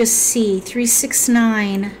 Let's just see. 3, 6,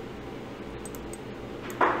 9.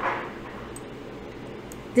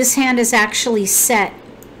 This hand is actually set,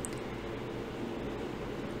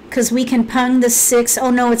 because we can pung the 6. Oh,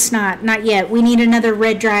 no, it's not. Not yet. We need another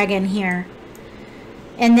red dragon here.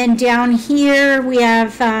 And then down here we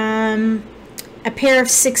have a pair of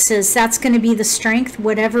 6s. That's going to be the strength,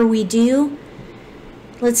 whatever we do.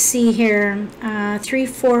 Let's see here. 3,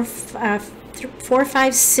 4,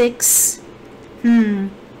 5, 6.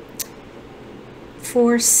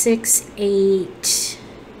 4, 6, 8.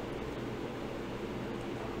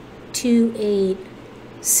 2, 8.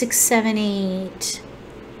 6, 7, 8.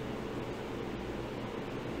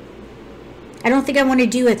 I don't think I want to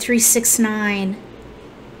do a 3, 6, 9.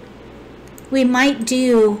 We might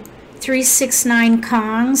do 3, 6, 9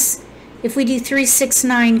 Kongs. If we do 3, 6,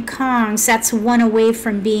 9 Kongs, that's 1 away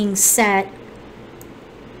from being set.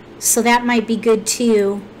 So that might be good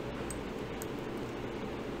too.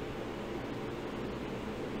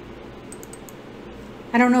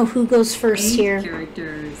 I don't know who goes first 8 here.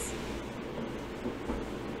 characters.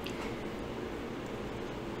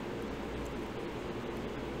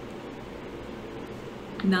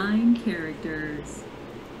 Nine characters.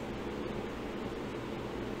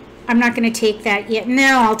 I'm not going to take that yet.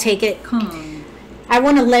 No, I'll take it. Kong. I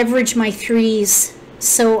want to leverage my 3s,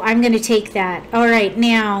 so I'm going to take that. All right,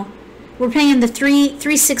 now we're playing the 3,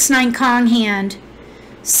 6, 9 Kong hand.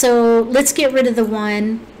 So let's get rid of the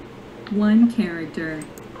 1. 1 character.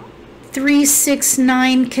 3, 6,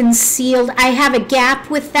 9 concealed. I have a gap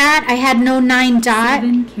with that. I had no 9 dot,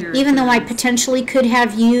 7 characters. even though I potentially could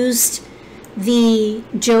have used the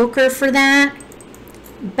joker for that.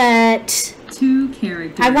 But 2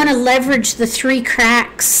 characters. I want to leverage the 3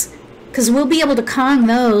 cracks, because we'll be able to Kong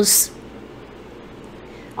those.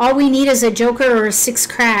 All we need is a joker or a 6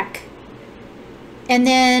 crack. And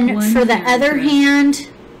then 1 for the character. other hand,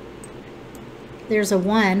 there's a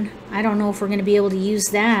 1. I don't know if we're going to be able to use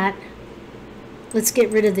that. Let's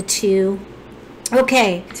get rid of the 2.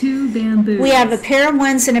 Okay. 2 bamboos. We have a pair of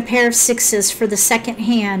 1s and a pair of 6s for the second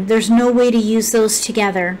hand. There's no way to use those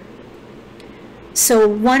together. So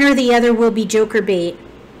one or the other will be joker bait.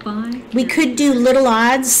 5 We could do little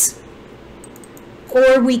odds,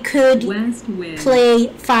 or we could West wind. play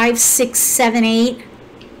 5, 6, 7, 8.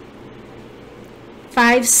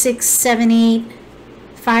 5, 6, 7, 8.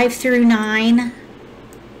 5 through 9.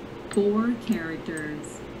 4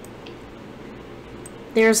 characters.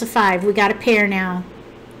 There's a 5. We got a pair now.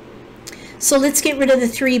 So let's get rid of the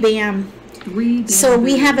 3 bam. 3 bamboos. So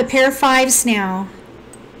we have a pair of 5s now.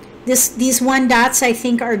 These 1 dots I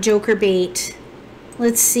think are joker bait.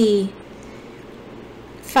 Let's see.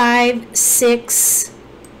 5, 6,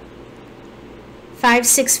 5,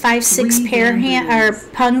 6, 5, 6 3 pair hand or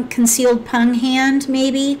pung, concealed pung hand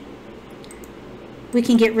maybe. We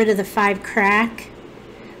can get rid of the 5 crack.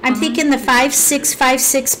 I'm thinking the 5, 6, 5,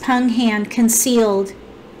 6 pung hand concealed.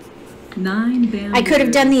 9 bamboos. I could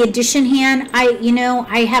have done the addition hand.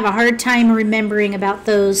 I have a hard time remembering about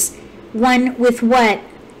those. One with what?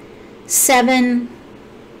 7.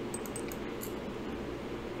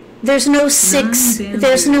 There's no 6.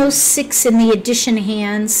 There's no 6 in the addition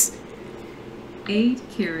hands. 8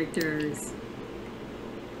 characters.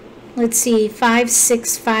 Let's see. 5,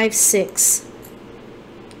 6, 5, 6.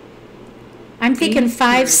 I'm thinking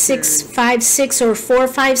 5, 6, 5, 6 or 4,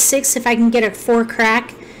 5, 6 if I can get a 4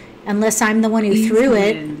 crack, unless I'm the one who threw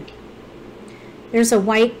it. There's a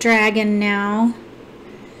white dragon now.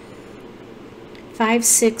 5,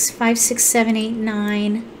 6, 5, 6, 7, 8,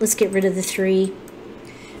 9. Let's get rid of the 3.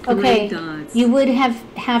 Okay, you would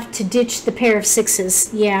have to ditch the pair of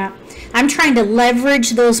 6s. Yeah, I'm trying to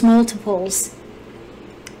leverage those multiples.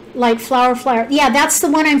 Like flower. Yeah, that's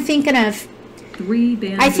the one I'm thinking of. 3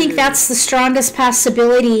 bamboos. I think that's the strongest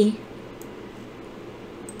possibility.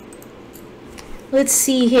 Let's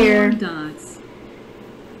see here. 4 dots.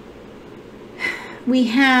 We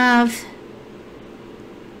have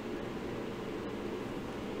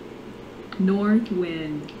North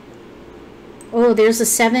wind. oh, there's a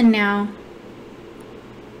 7 now.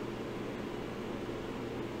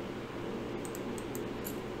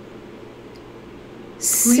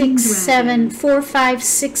 Green 6, 7, 4, 5,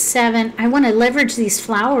 6, 7. I want to leverage these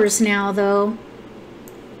flowers now, though.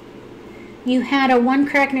 You had a 1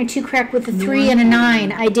 crack and a 2 crack with a 3 and a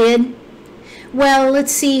 9. I did. Well,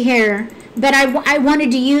 let's see here. But I wanted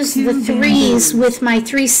to use the 3s with my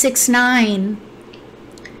 3, 6, 9.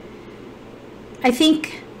 I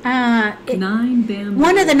think 9 bamboos.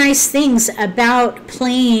 one of the nice things about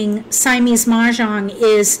playing Siamese Mah Jongg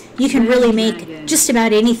is you can really make just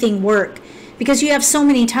about anything work. Because you have so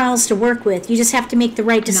many tiles to work with. You just have to make the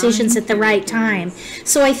right decisions at the right time.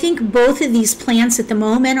 So I think both of these plans at the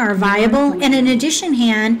moment are viable, and an addition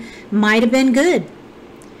hand might have been good.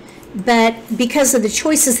 But because of the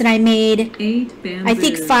choices that I made, 8 bamboos. I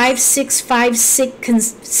think 5, 6, 5,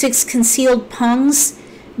 6 concealed pungs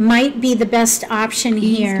might be the best option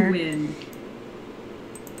here. Wind.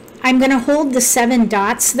 I'm going to hold the 7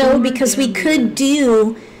 dots though, because we could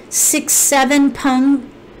do 6, 7 pung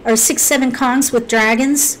or 6, 7 Kongs with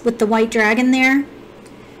dragons, with the white dragon there.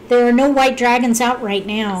 There are no white dragons out right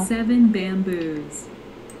now. 7 bamboos.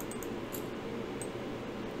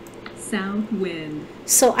 South wind.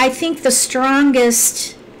 So I think the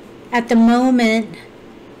strongest at the moment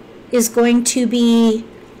is going to be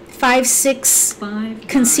 5, 6 5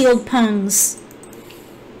 concealed pungs.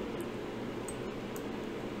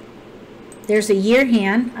 There's a year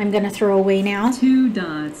hand I'm going to throw away now. 2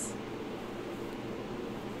 dots.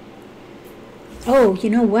 Oh, you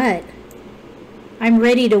know what? I'm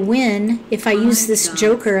ready to win if I use this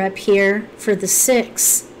joker up here for the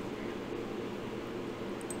 6.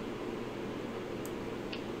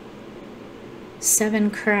 Seven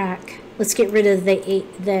crack. Let's get rid of the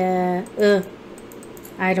 8.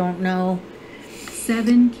 I don't know.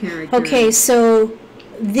 7 characters. Okay, so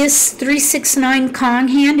this 3, 6, 9 Kong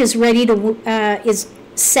hand is ready to is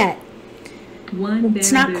set. 1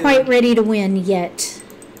 It's not quite ready to win yet.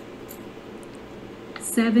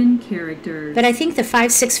 7 characters. But I think the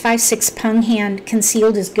 5, 6, 5, 6 pung hand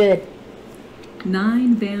concealed is good.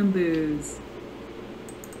 9 bamboos.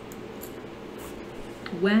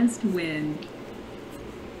 West wind.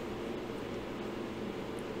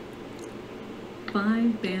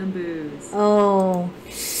 5 bamboos. Oh,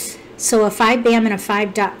 so a 5 bam and a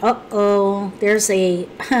 5 dot. Uh-oh, there's a,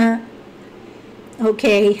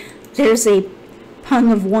 okay, there's a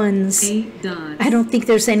pung of 1s. 8 dots. I don't think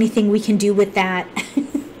there's anything we can do with that.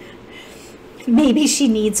 Maybe she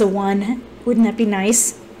needs a 1. Wouldn't that be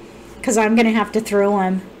nice? Because I'm going to have to throw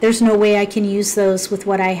them. There's no way I can use those with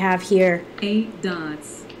what I have here. 8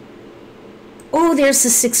 dots. Oh, there's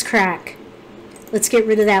the 6 crack. Let's get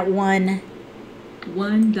rid of that 1.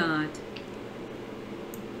 1 dot.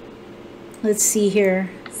 Let's see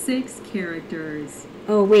here. 6 characters.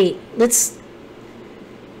 Oh, wait.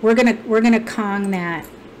 We're gonna Kong that.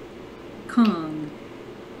 Kong.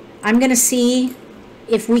 I'm gonna see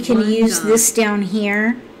if we can use this down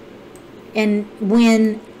here and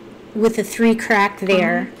win with a 3 crack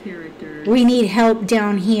there. 5 characters. characters. We need help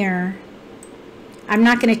down here. I'm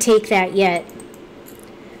not going to take that yet.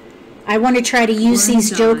 I want to try to use One these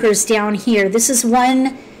dot. jokers down here. This is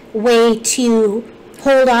one way to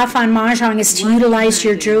hold off on Mahjong, is to One utilize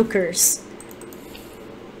your dragon. jokers.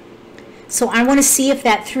 So I want to see if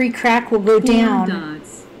that 3 crack will go 4 down.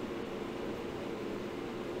 dots.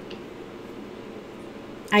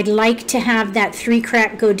 I'd like to have that 3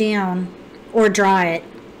 crack go down, or draw it.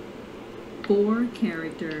 4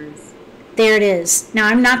 characters. There it is. Now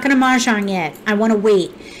I'm not going to Mahjong yet. I want to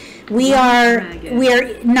wait. We White are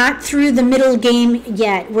dragon. not through the middle game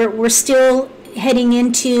yet. We're still heading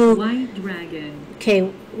into. White dragon. Okay,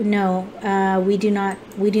 no, we do not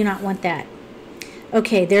want that.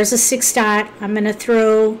 Okay, there's a 6 dot. I'm going to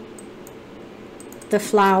throw the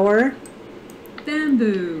flower.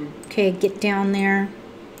 Bamboo. Okay, get down there.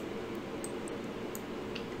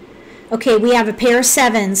 Okay, we have a pair of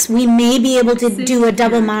 7s. We may be able to 6 do a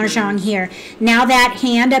double characters. Mahjong here. Now that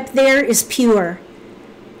hand up there is pure.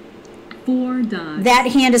 4 dots. That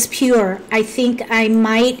hand is pure. I think I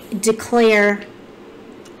might declare,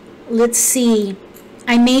 let's see,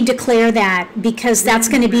 I may declare that because that's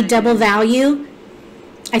going to be double value.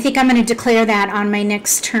 I think I'm going to declare that on my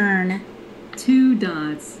next turn. 2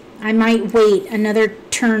 dots. I might wait another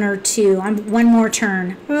turn or two. One more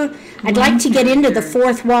turn. I'd like to get into the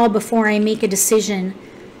 4th wall before I make a decision.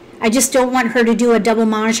 I just don't want her to do a double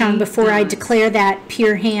Mahjong 8 before I dots. declare that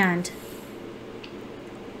pure hand.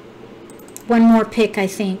 One more pick, I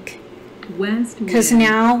think. West Because wind.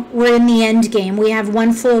 now we're in the end game. We have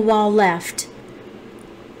 1 full wall left.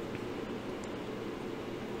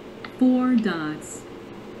 4 dots.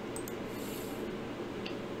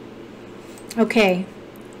 Okay.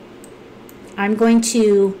 I'm going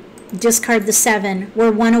to discard the 7.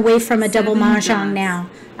 We're 1 away from a double 7 Mahjong dots. now.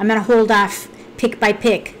 I'm going to hold off pick by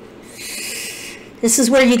pick. This is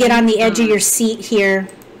where you get on the edge of your seat here.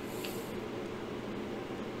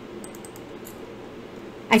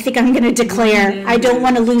 I think I'm going to declare. I don't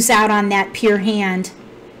want to lose out on that pure hand.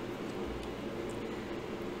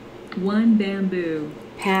 1 bamboo.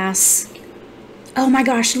 Pass. Oh my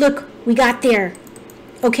gosh, look, we got there.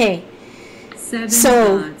 Okay, 7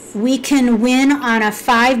 so dots. we can win on a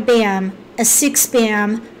 5 bam, a 6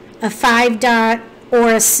 bam, a 5 dot,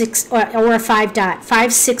 or a 6 or a 5 dot.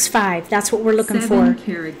 5, 6, 5. That's what we're looking 7 for.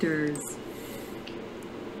 characters.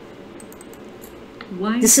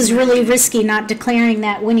 White This is really dragon. risky not declaring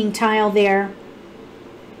that winning tile there.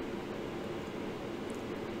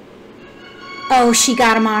 Oh, she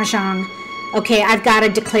got a Mahjong. Okay, I've got to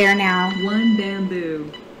declare now. 1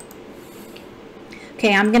 bamboo.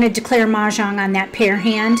 Okay, I'm going to declare Mahjong on that pair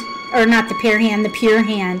hand. Or not the pair hand, the pure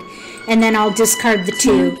hand. And then I'll discard the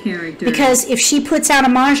 2. 2 characters. Because if she puts out a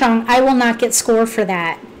Mahjong, I will not get score for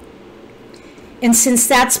that. And since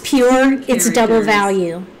that's pure, it's double characters.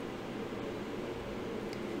 value.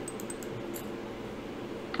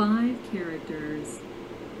 5 characters.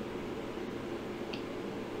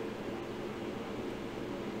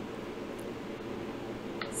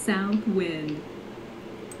 South wind.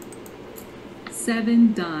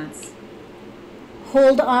 7 dots.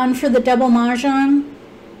 Hold on for the double Mahjong.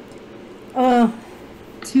 Oh,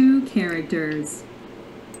 2 characters.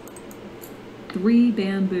 3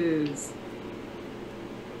 bamboos.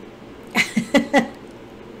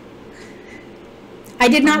 I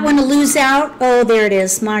did not want to lose out. Oh, there it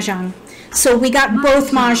is, Mahjong. So we got both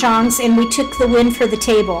Mahjongs and we took the win for the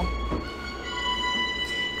table.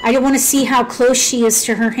 I don't want to see how close she is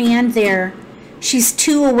to her hand there. She's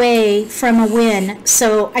 2 away from a win,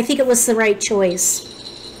 so I think it was the right choice.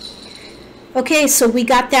 Okay, so we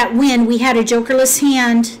got that win. We had a jokerless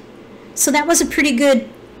hand, so that was a pretty good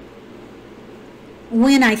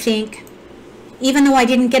win, I think. Even though I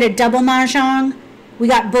didn't get a double Mahjong, we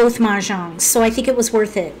got both Mahjongs, so I think it was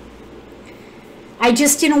worth it. I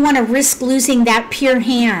just didn't want to risk losing that pure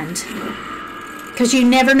hand, because you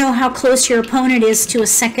never know how close your opponent is to a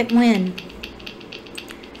second win.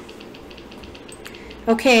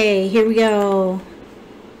 Okay, here we go.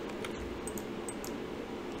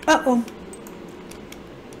 Uh-oh.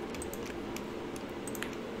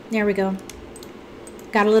 There we go.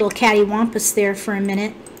 Got a little cattywampus there for a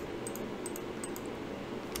minute.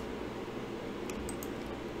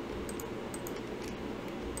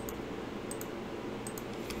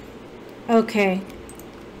 Okay.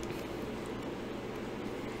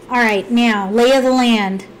 All right, now, lay of the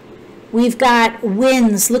land. We've got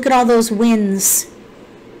wins. Look at all those wins.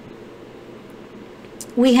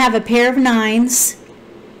 We have a pair of 9s.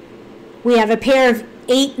 We have a pair of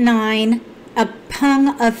 8, 9, a pung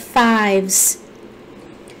of 5s.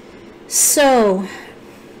 So,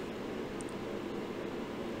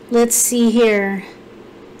 Let's see here.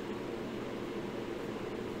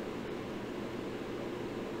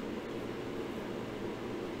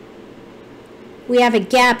 We have a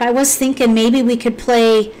gap. I was thinking maybe we could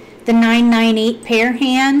play the 9-9-8 pair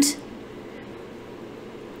hand.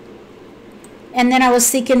 And then I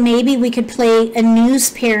was thinking maybe we could play a news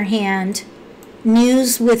pair hand.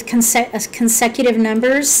 News with consecutive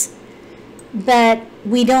numbers. But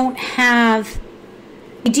we don't have...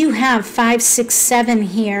 We do have 5, 6, 7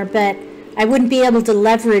 here, but I wouldn't be able to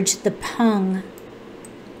leverage the pung.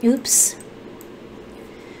 Oops.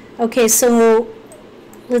 Okay, so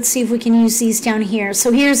let's see if we can use these down here.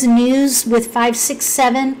 So here's news with 5, 6,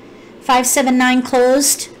 7, 5, 7, 9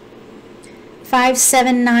 closed. 5,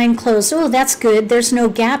 7, 9 closed. Oh, that's good. There's no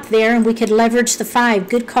gap there, and we could leverage the 5.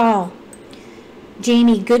 Good call.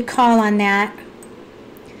 Jamie, good call on that.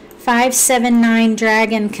 5, 7, 9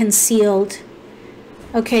 dragon concealed.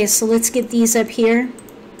 Okay, so let's get these up here.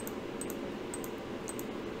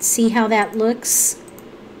 See how that looks.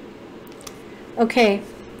 Okay.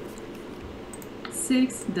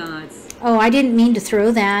 6 dots. Oh, I didn't mean to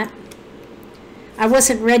throw that. I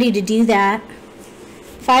wasn't ready to do that.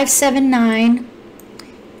 5, 7, 9.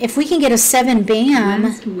 If we can get a 7 bam.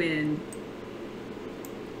 West wind.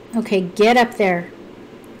 Okay, get up there.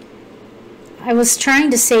 I was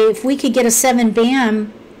trying to say if we could get a 7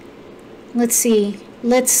 bam. Let's see.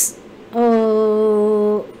 Let's,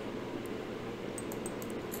 oh,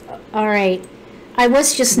 all right. I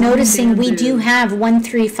was just noticing we do have 1,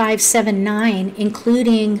 3, 5, 7, 9,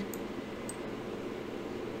 including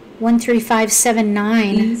 1, 3, 5, 7,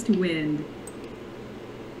 9. East wind.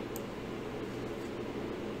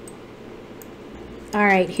 All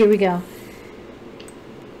right, here we go.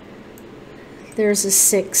 There's a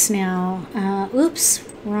 6 now. Oops,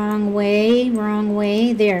 wrong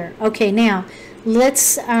way. There. Okay, now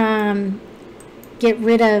let's get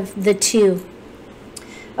rid of the 2.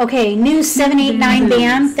 Okay, new 7, 8, 9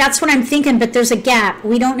 bam. That's what I'm thinking, but there's a gap.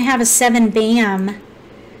 We don't have a 7 bam.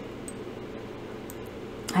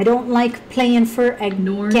 I don't like playing for a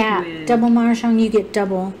gap. Wind. Double Mah Jongg, you get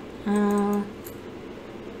double.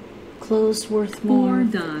 Closed worth more. 4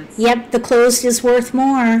 dots. Yep, the closed is worth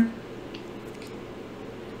more.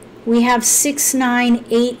 We have 6, 9,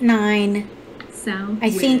 8, 9. South I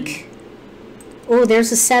think, oh,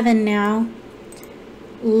 there's a 7 now.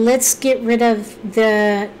 Let's get rid of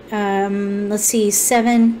the, let's see,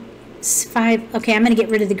 7, 5. Okay, I'm going to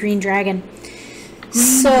get rid of the green dragon.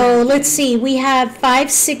 So let's see, we have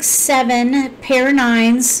 5, 6, 7, pair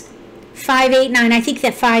 9s, 5, 8, 9. I think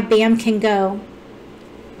that 5 bam can go.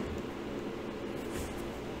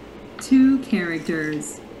 2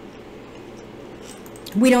 characters.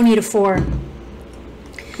 We don't need a 4.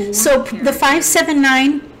 4 So characters. the 5, 7,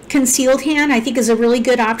 9 concealed hand I think is a really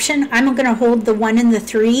good option. I'm going to hold the 1 and the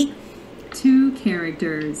 3. 2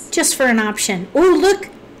 characters. Just for an option. Oh, look,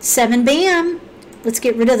 7 bam. Let's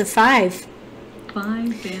get rid of the 5.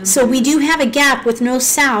 5 bam. So we do have a gap with no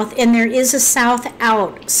south, and there is a south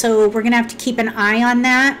out. So we're going to have to keep an eye on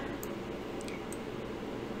that.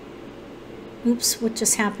 Oops, what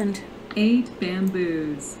just happened? 8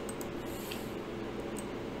 bamboos.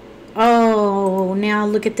 Oh, now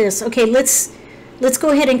look at this. Okay, let's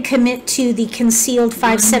go ahead and commit to the concealed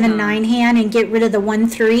 5, 7, 9 hand and get rid of the 1,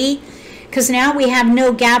 3. Because now we have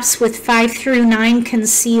no gaps with 5 through 9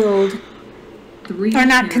 concealed. 3 Or not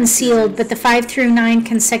characters. concealed, but the 5 through 9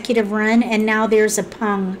 consecutive run, and now there's a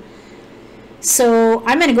pung. So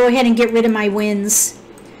I'm going to go ahead and get rid of my wins.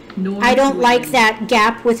 North I don't like wind. that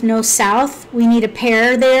gap with no south. We need a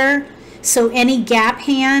pair there. So any gap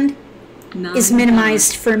hand 9 is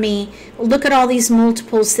minimized for me. Look at all these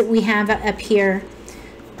multiples that we have up here.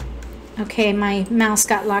 Okay, my mouse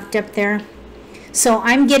got locked up there. So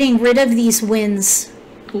I'm getting rid of these wins.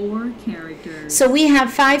 4 characters. So we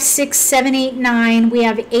have 5, 6, 7, 8, 9. We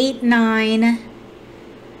have 8, 9.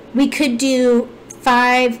 We could do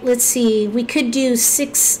 5. Let's see. We could do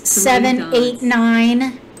 6, 7, dots. 8,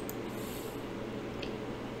 9.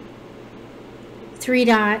 3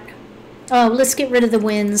 dot. Oh, let's get rid of the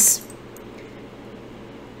wins.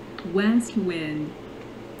 West wind.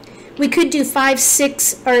 We could do 5,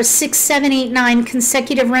 6, or 6, 7, 8, 9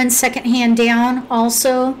 consecutive runs, second hand down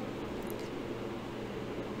also.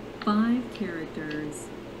 5 characters.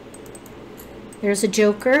 There's a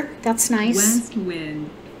joker. That's nice. West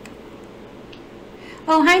wind.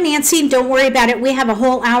 Oh, hi, Nancy. Don't worry about it. We have a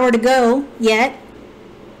whole hour to go yet.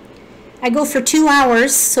 I go for 2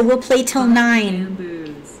 hours, so we'll play till 5 9.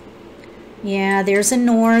 bamboos. Yeah, there's a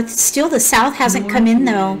north. Still, the south hasn't North come in,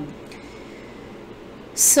 though. wind.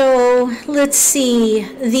 So let's see.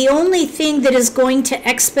 The only thing that is going to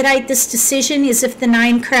expedite this decision is if the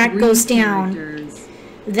 9 crack 3 goes down. characters.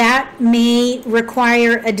 That may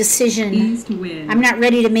require a decision. East wind. I'm not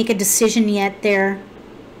ready to make a decision yet there.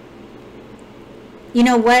 You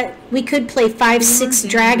know what? We could play 5-6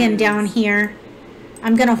 dragon down here.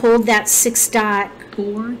 I'm going to hold that 6 dot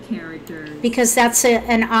 4 characters. because that's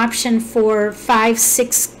an option for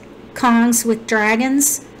 5-6 Kongs with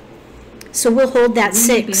dragons. So we'll hold that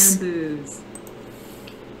 3 6. bamboos.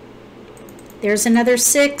 There's another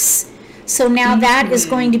 6. So now East that is wind.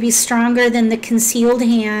 going to be stronger than the concealed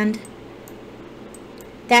hand.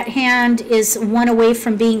 That hand is 1 away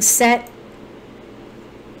from being set.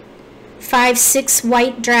 5-6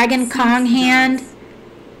 white dragon 6 Kong hand. dots.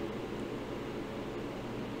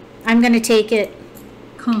 I'm going to take it.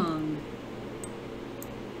 Kong.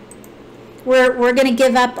 We're going to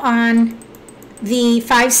give up on the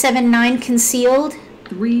 5-7-9 concealed.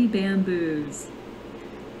 3 bamboos.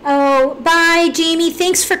 Oh, bye, Jamie.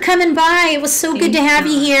 Thanks for coming by. It was so good to have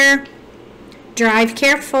you here. Drive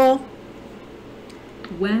careful.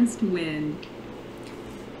 West wind.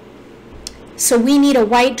 So we need a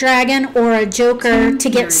white dragon or a joker 2 to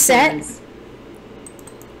get set. characters.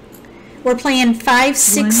 We're playing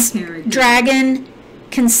 5-6 1 character. dragon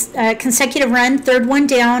consecutive run, third one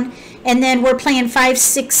down, and then we're playing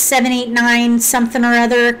 5-6-7-8-9 something or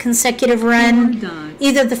other consecutive 4 run, dots.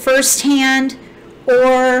 either the first hand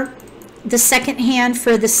or the second hand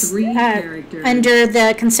for the 3 characters. under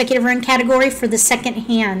the consecutive run category for the second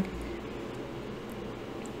hand.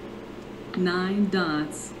 9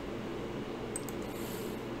 dots.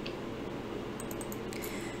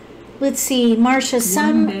 Let's see, Marcia,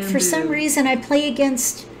 bamboo. for some reason I play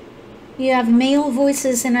against, you have male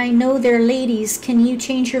voices and I know they're ladies. Can you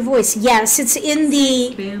change your voice? Yes, it's in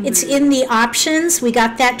the options. We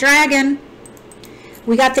got that dragon.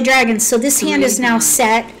 We got the dragon. So this 3 hand is now dots.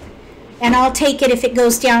 set, and I'll take it if it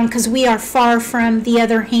goes down because we are far from the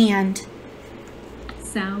other hand.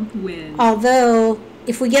 South wind. Although,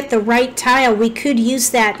 if we get the right tile, we could use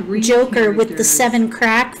that 3 joker with the characters. 7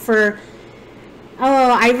 crack for...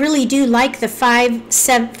 Oh, I really do like the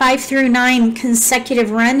 5-9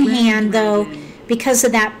 consecutive run Red hand, though, dragon. because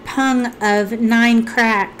of that pung of 9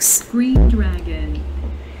 cracks. Green dragon.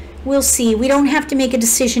 We'll see. We don't have to make a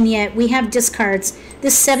decision yet. We have discards.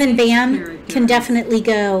 This 7 6 bam characters. can definitely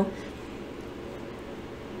go.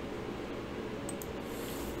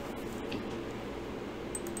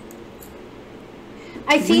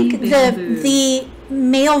 I think 3 bamboos. the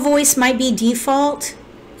male voice might be default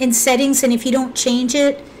in settings, and if you don't change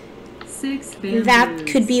it, 6 bamboos. that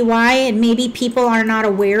could be why, and maybe people are not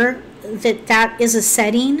aware that that is a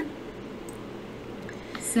setting.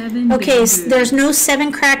 7 Okay, bamboos. so there's no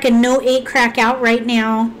 7 crack and no 8 crack out right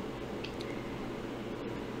now.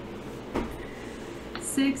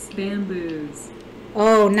 6 bamboos.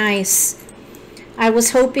 Oh, nice. I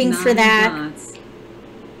was hoping for 9 that. dots.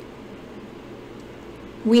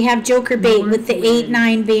 We have joker bait North with the wind.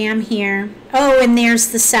 8-9 bam here. Oh, and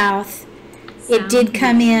there's the south. It did South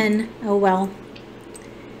come wind. in. Oh, well.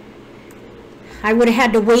 I would have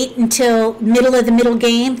had to wait until middle of the middle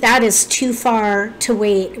game. That is too far to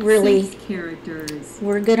wait, really. 6 characters.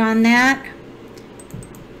 We're good on that.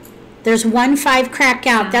 There's 1 5 crack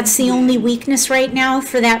out. That's the only weakness right now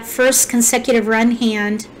for that first consecutive run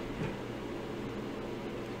hand.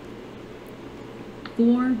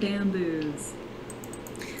 4 bamboos.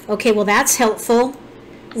 Okay, well that's helpful.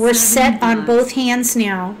 We're 7 set on dots. both hands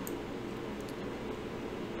now.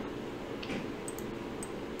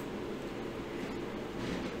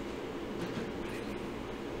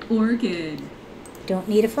 Orchid. Don't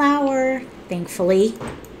need a flower, thankfully.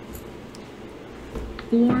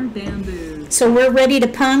 4 bamboos. So we're ready to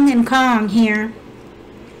pung and Kong here.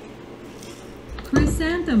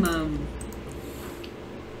 Chrysanthemum.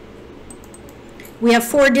 We have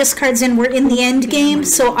 4 discards and we're in the end game,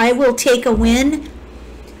 so I will take a win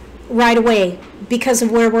right away because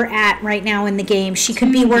of where we're at right now in the game. She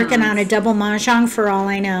could be 2 working on a dots. double mahjong for all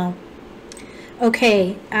I know.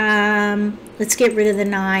 Okay, let's get rid of the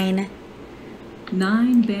 9.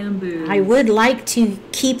 9 bamboos. I would like to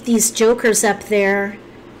keep these jokers up there.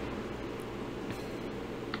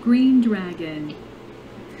 Green dragon.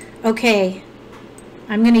 Okay,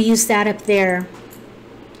 I'm going to use that up there.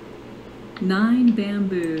 9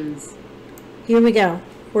 bamboos. Here we go.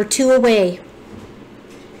 We're 2 away.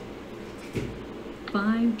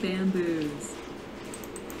 5 bamboos.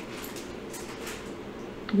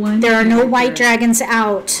 1 There are no character. white dragons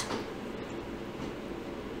out.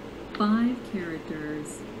 5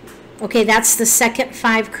 characters. Okay, that's the second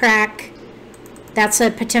 5 crack. That's a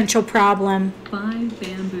potential problem. 5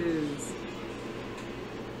 bamboos.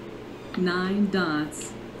 9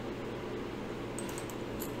 dots.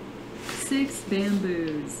 6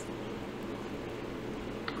 bamboos.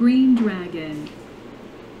 Green dragon.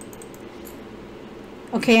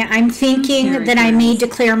 Okay, I'm thinking that I may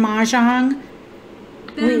declare Mah Jongg.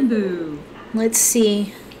 Bamboo. Let's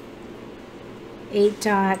see. 8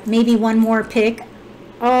 dot. Maybe one more pick.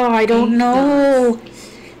 Oh, I don't know.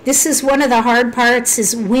 This is one of the hard parts,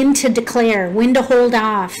 is when to declare, when to hold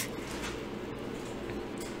off.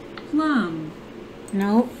 Plum.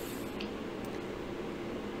 Nope.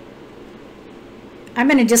 I'm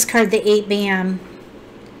going to discard the 8 bam.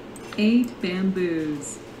 8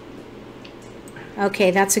 bamboos.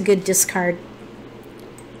 Okay, that's a good discard.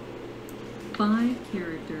 5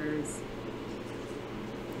 characters.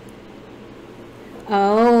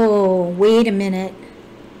 Oh, wait a minute.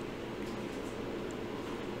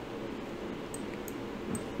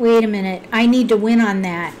 Wait a minute. I need to win on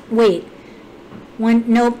that. Wait.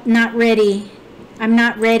 Nope, not ready. I'm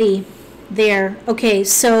not ready. There. Okay,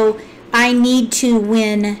 so I need to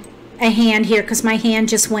win a hand here because my hand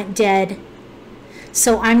just went dead.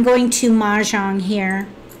 So I'm going to Mah Jongg here.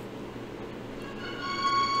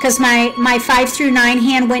 Because my 5 through 9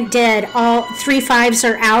 hand went dead. All 3 5s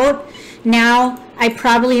are out. Now I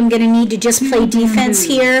probably am going to need to just play defense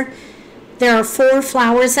here. There are 4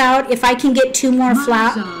 flowers out. If I can get 2 more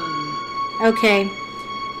flowers. Okay.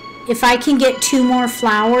 If I can get 2 more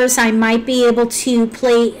flowers, I might be able to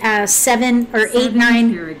play 7 or 8,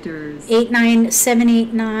 9. Characters. 8, 9, 7,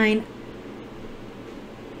 8, 9.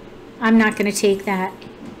 I'm not going to take that.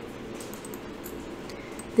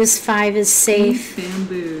 This 5 is safe. 8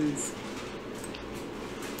 bamboos.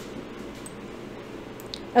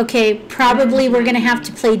 Okay, probably we're going to have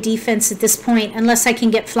to play defense at this point unless I can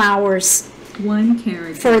get flowers. 1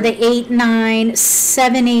 character. For the 8, 9,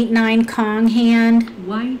 7, 8, 9 Kong hand.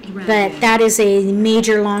 White dragon. But that is a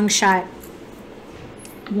major long shot.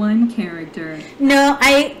 1 character. No,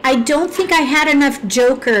 I don't think I had enough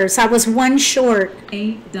jokers. I was 1 short.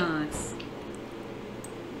 8 dots.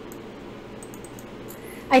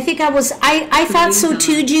 I think I was, I thought so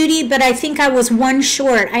too, Judy, but I think I was 1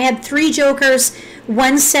 short. I had 3 jokers,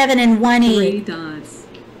 1 7 and 1 8. 3 dots.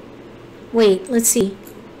 Wait, let's see.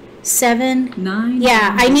 7. 9.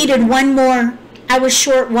 Yeah, I needed 1 more. I was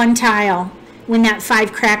short 1 tile when that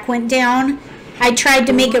 5 crack went down. I tried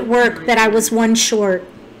to make it work, but I was 1 short.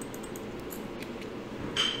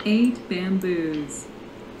 8 bamboos.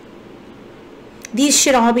 These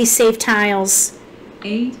should all be safe tiles.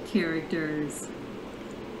 8 characters.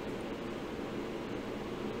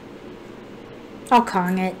 I'll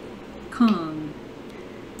Kong it. Kong.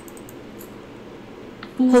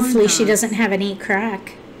 4 Hopefully she dots. doesn't have an 8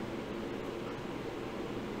 crack.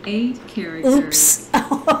 8 characters. Oops.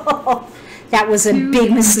 That was a 2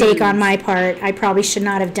 big mistake bamboos. on my part. I probably should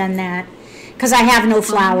not have done that. Because I have no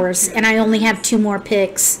flowers, and I only have 2 more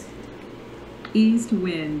picks. East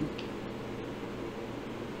wind.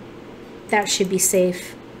 That should be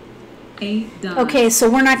safe. 8 dots. Okay, so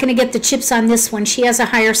we're not going to get the chips on this one. She has a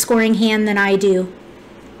higher scoring hand than I do.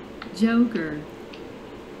 Joker.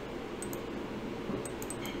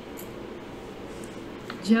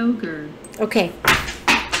 Joker. Okay.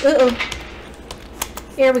 Uh-oh.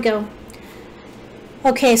 Here we go.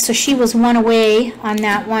 Okay, so she was 1 away on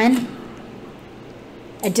that one.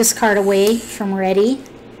 A discard away from ready.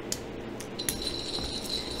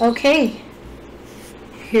 Okay.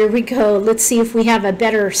 Here we go. Let's see if we have a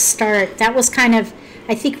better start. That was kind of,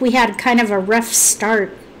 I think we had kind of a rough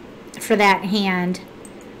start for that hand.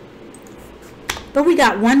 But we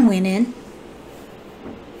got 1 win in.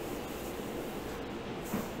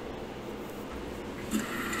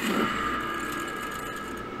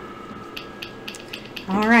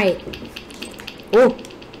 All right. Oh,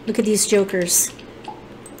 look at these jokers.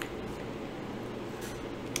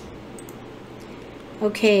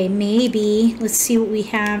 Okay, maybe. Let's see what we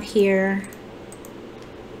have here.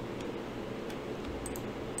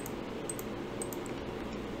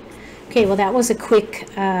 Okay, well that was a quick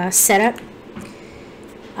setup.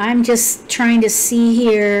 I'm just trying to see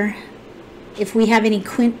here if we have any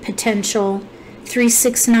quint potential. 3,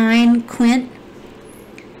 6, 9 quint.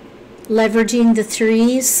 Leveraging the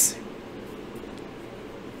 3s.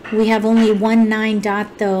 We have only 1 9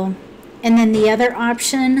 dot though. And then the other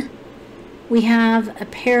option, we have a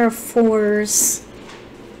pair of 4s.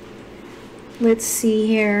 Let's see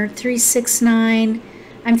here. 3, 6, 9.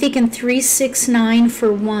 I'm thinking 3, 6, 9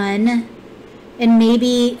 for 1. And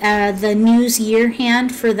maybe the news year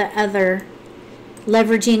hand for the other.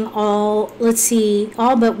 Leveraging all, let's see,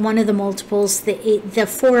 all but one of the multiples. The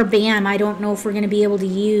 4 bam, I don't know if we're going to be able to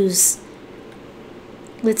use.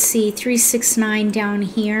 Let's see, 3, 6, 9 down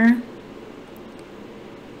here.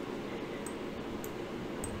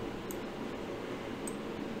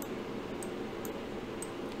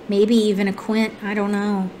 Maybe even a quint. I don't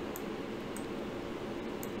know.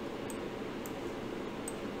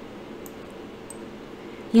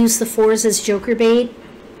 Use the 4s as joker bait.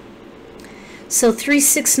 So 3,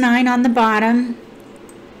 6, 9 on the bottom.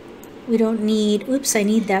 We don't need, oops, I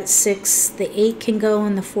need that 6. The 8 can go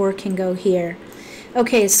and the 4 can go here.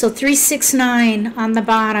 Okay, so 3, 6, 9 on the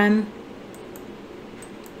bottom.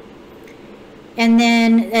 And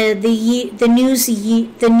then the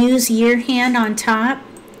news year hand on top.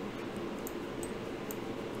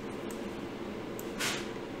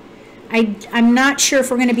 I'm not sure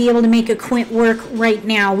if we're going to be able to make a quint work right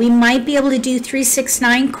now. We might be able to do 3, 6,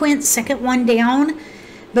 9 quint, second one down,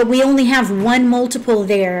 but we only have one multiple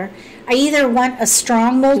there. I either want a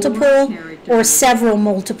strong multiple or several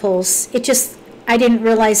multiples. I didn't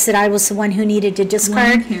realize that I was the one who needed to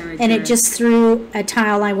discard, and it just threw a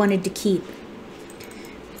tile I wanted to keep.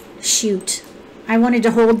 Shoot. I wanted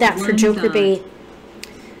to hold that for joker bait.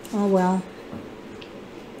 Oh well.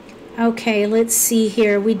 Okay, let's see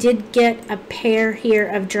here. We did get a pair here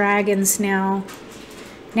of dragons now.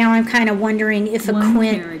 Now I'm kind of wondering if a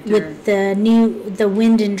quint with the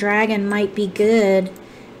wind and dragon might be good.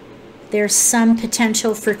 There's some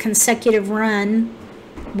potential for consecutive run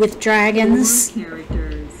with dragons. 4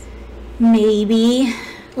 characters. Maybe.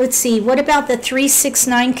 Let's see. What about the 3, 6,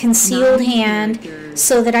 9 concealed hand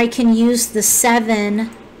so that I can use the 7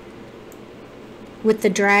 with the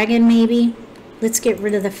dragon maybe? Let's get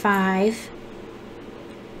rid of the 5.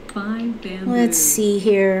 5 bamboo. Let's see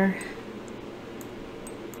here.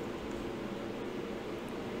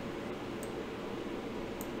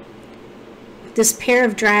 This pair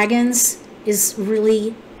of dragons is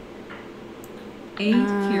really... 8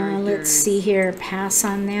 characters. Let's see here. Pass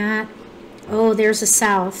on that. Oh, there's a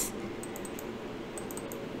south.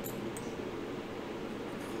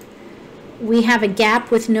 We have a gap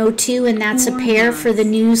with no 2, and that's a pair for the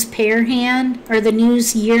news pair hand, or the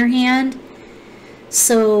news year hand.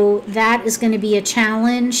 So that is going to be a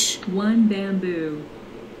challenge. 1 bamboo.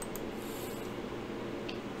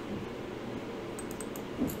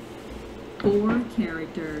 4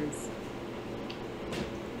 characters.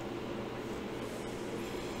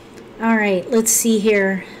 All right, let's see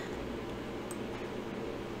here.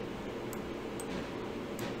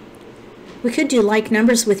 We could do like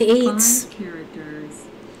numbers with 8s. 5 characters.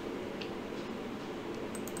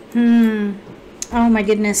 Oh my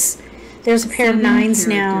goodness. There's a pair of 9s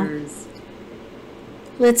now.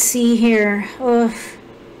 Let's see here. Oh.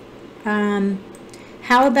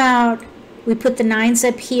 How about we put the 9s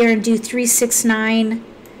up here and do 3, 6, 9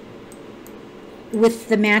 with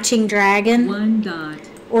the matching dragon? 1 dot.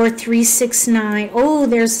 Or 3, 6, 9. Oh,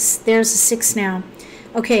 there's a 6 now.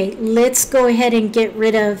 Okay, let's go ahead and get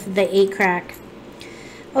rid of the 8 crack.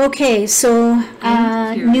 Okay, so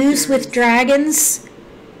news with dragons.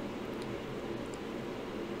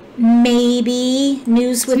 Maybe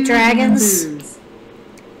news with 2 dragons. bamboos.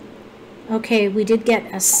 Okay, we did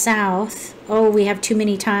get a south. Oh, we have too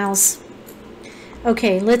many tiles.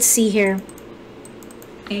 Okay, let's see here.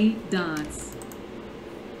 8 dots.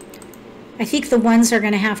 I think the 1s are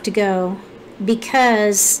going to have to go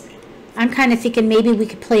because I'm kind of thinking maybe we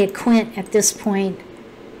could play a quint at this point.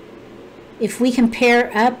 If we can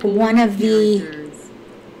pair up 4 one of the... characters.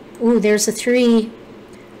 Ooh, there's a 3.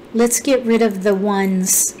 Let's get rid of the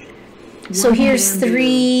 1s. So 1 here's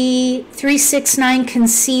bamboo. 3, 6, 9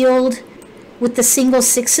 concealed with the single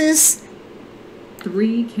 6s.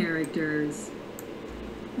 3 characters.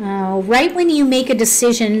 Oh, right when you make a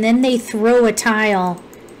decision, then they throw a tile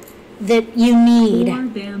that you need. 4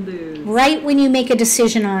 bamboos. Right when you make a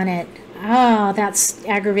decision on it. Oh, that's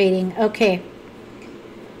aggravating. Okay.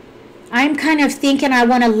 I'm kind of thinking I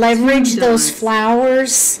want to leverage 2 those dots.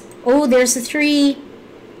 flowers. Oh, there's a 3.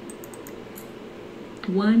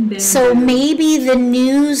 1 bamboo. So maybe the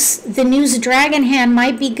news dragon hand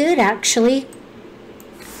might be good actually.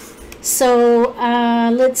 So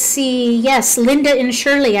let's see. Yes, Linda and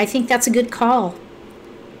Shirley. I think that's a good call.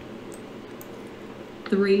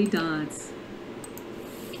 3 dots.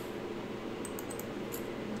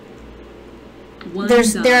 1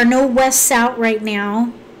 dot. There are no wests out right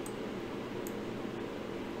now.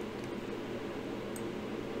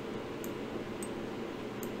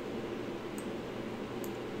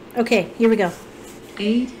 Okay, here we go.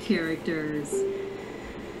 8 characters.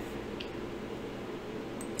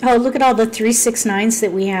 Oh, look at all the 3, 6, 9s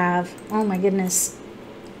that we have. Oh my goodness.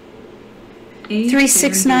 8 3,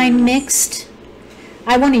 6, 9 mixed.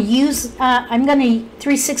 I want to use, I'm going to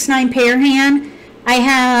 3, 6, 9 pair hand. I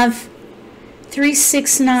have 3,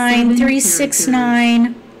 6, 9, 3, 6,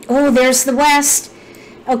 9. Oh, there's the west.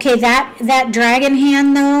 Okay, that dragon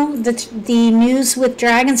hand though, the news with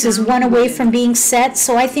dragons is one away from being set,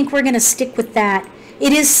 so I think we're going to stick with that.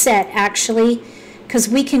 It is set actually, because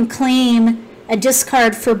we can claim a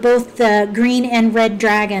discard for both the green and red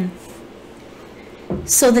dragon.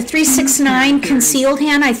 So the 369 concealed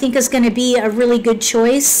hand I think is going to be a really good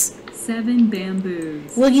choice. 7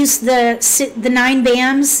 bamboos. We'll use the 9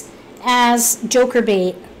 bams as joker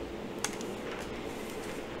bait.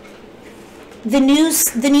 The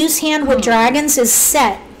news hand with dragons is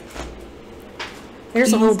set.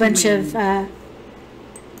 There's a whole bunch of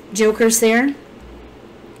jokers there.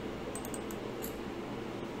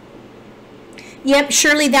 Yep,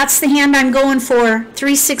 Shirley, that's the hand I'm going for.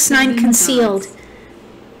 369 concealed.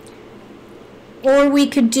 Or we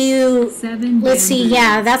could do, let's see,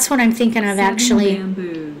 yeah, that's what I'm thinking of actually. 7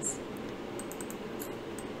 bamboos.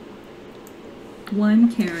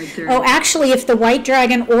 1 character. Oh, actually, if the white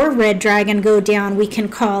dragon or red dragon go down, we can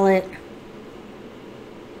call it.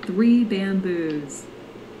 3 bamboos.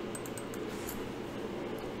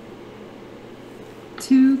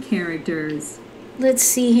 2 characters. Let's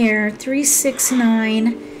see here.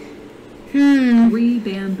 369. 3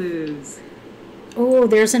 bamboos. Oh,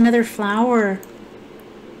 there's another flower.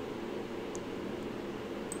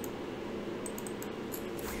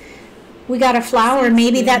 We got a flower.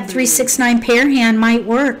 Maybe that 369 pair hand might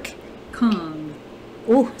work. Kong.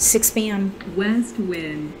 Oh, 6 bam. West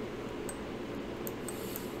wind.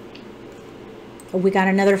 Oh, we got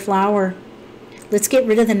another flower. Let's get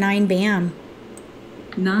rid of the 9 bam.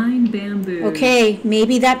 9 bamboos. Okay,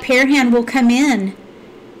 maybe that pair hand will come in.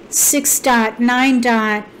 6 dot, 9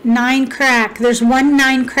 dot, 9 crack. There's 1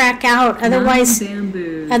 9 crack out. Otherwise, 9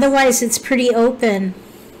 bamboos. otherwise it's pretty open.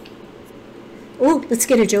 Oh, let's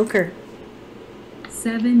get a joker.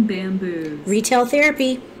 7 bamboos. Retail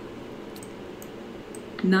therapy.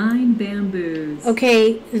 9 bamboos.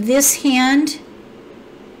 Okay, this hand.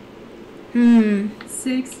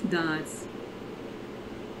 6 dots.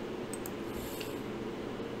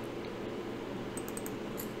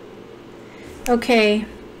 Okay.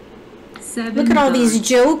 7 Look at all these dots.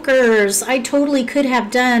 jokers. I totally could have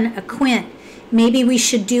done a quint. Maybe we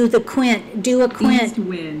should do the quint. Do a quint. East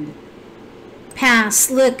wind. Pass.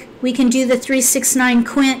 Look, we can do the 369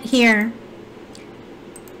 quint here.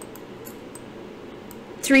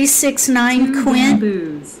 369 2 quint.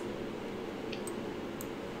 bamboos.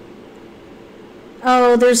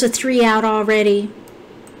 Oh, there's a 3 out already.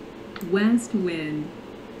 West wind.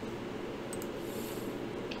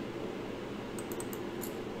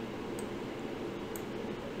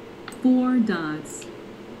 4 dots.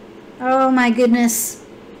 Oh my goodness.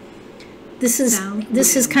 This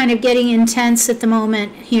is kind of getting intense at the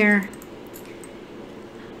moment here.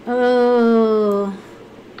 Oh.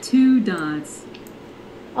 2 dots.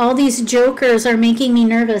 All these jokers are making me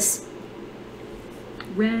nervous.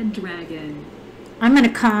 Red dragon. I'm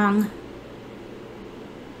gonna Kong.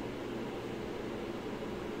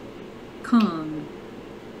 Kong.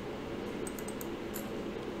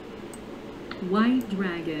 White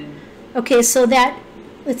dragon. Okay, so that,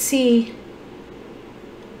 let's see.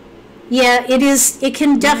 Yeah, it is, it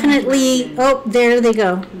can definitely, oh, there they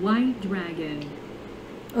go. White dragon.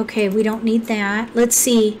 Okay, we don't need that. Let's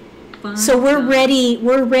see. 5 So we're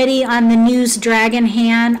dots. ready on the news dragon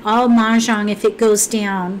hand. I'll Mah Jongg if it goes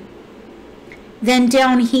down. Then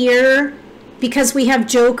down here, because we have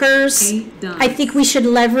jokers, 8 dots. I think we should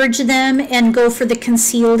leverage them and go for the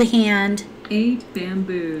concealed hand. 8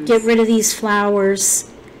 bamboos. Get rid of these flowers.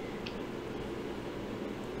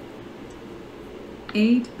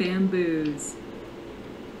 8 bamboos.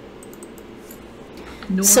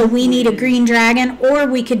 So we need a North green dragon, or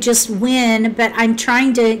we could just win, but I'm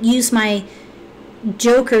trying to use my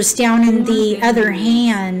jokers down in the Four other bamboos.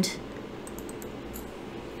 hand.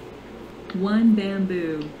 wind. 1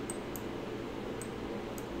 bamboo.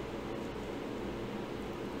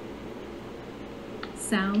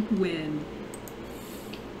 South wind.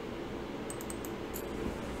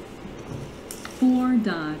 4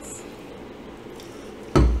 dots.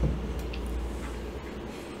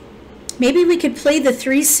 Maybe we could play the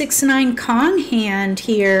 369 Kong hand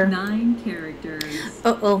here. 9 characters.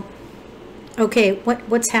 Uh-oh. Okay,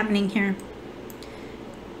 what's happening here?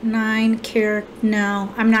 9 character.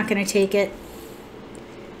 No, I'm not going to take it.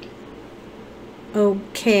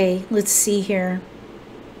 Okay, let's see here.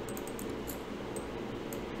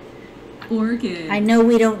 Orchid. I know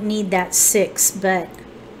we don't need that 6, but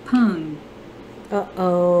Pung.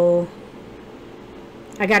 uh-oh.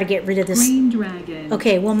 I got to get rid of this. Green dragon.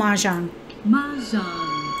 Okay, well, Mah Jongg. Mah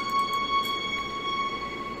Jongg.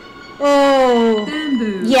 Oh.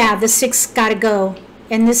 Bamboo. Yeah, the 6 got to go.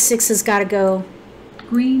 And this 6 has got to go.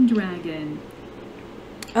 Green dragon.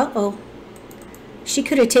 Uh-oh. She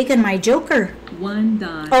could have taken my joker. 1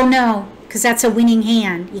 dot. Oh no, because that's a winning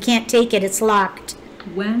hand. You can't take it, it's locked.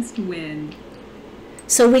 West wind.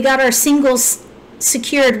 So we got our singles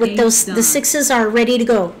secured with 8 those, the dots. 6s are ready to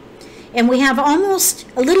go. And we have almost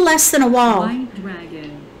a little less than a wall. White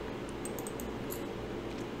dragon.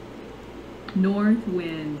 North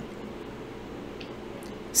wind.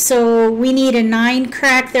 So we need a 9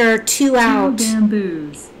 crack, there are 2 out. 2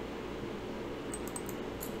 bamboos.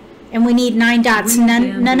 And we need 9 dots. 3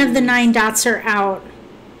 None of the bamboos. 9 dots are out.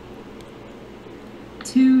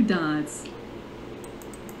 2 dots.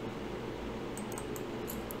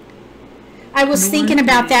 I was North thinking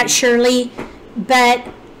about that, wind. Shirley, but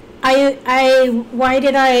why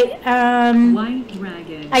did White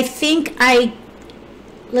dragon. I think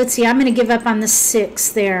let's see, I'm going to give up on the 6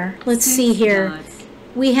 there. Let's 6 see here. dots.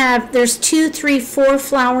 There's 2, 3, 4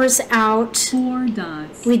 flowers out. 4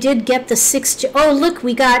 dots. We did get the 6. Oh, look,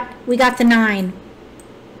 we got the 9.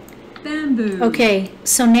 Bamboo. Okay,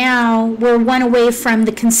 so now we're 1 away from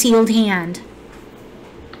the concealed hand.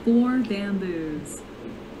 4 bamboos.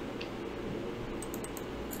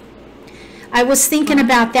 I was thinking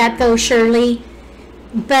about that though, Shirley,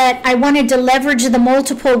 but I wanted to leverage the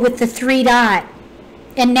multiple with the 3 dot.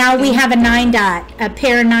 And now we have a 9 dot, a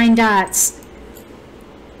pair of 9 dots.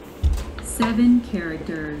 7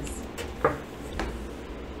 characters.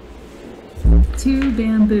 2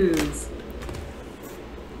 bamboos.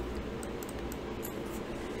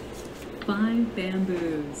 5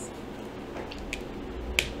 bamboos.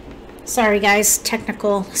 Sorry guys,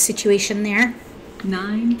 technical situation there.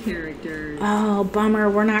 9 characters. Oh, bummer,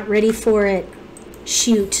 we're not ready for it.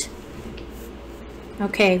 Shoot.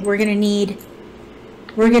 Okay, we're gonna need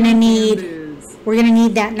Bamboos.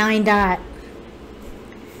 that 9 dot.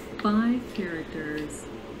 5 characters.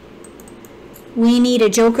 We need a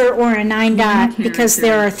joker or a 9 dot character. because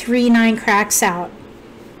there are 3 9 cracks out.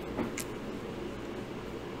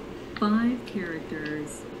 5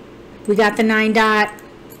 characters. We got the 9 dot.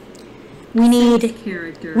 We 6 need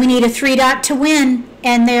characters. a 3 dot to win,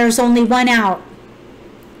 and there's only 1 out.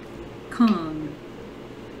 Kong.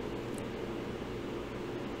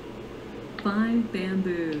 5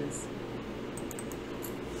 bamboos.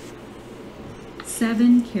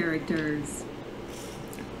 7 characters.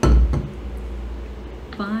 5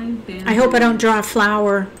 bamboos. I hope I don't draw a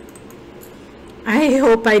flower. I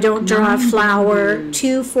hope I don't draw a 9 flower. bamboos.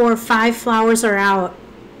 2, 4, 5 flowers are out.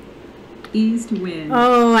 East wind.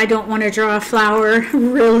 Oh, I don't want to draw a flower.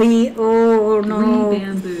 Really? Oh, 3 no.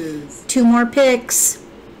 bamboos. 2 more picks.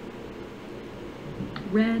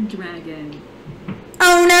 Red dragon.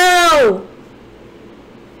 Oh, no!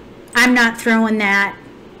 I'm not throwing that.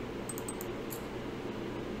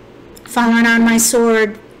 Falling on my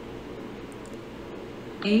sword.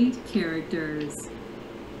 8 characters.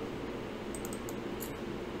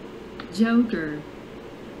 Joker.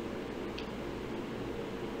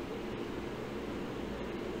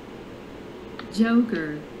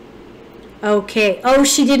 Joker. Okay. Oh,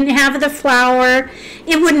 she didn't have the flower.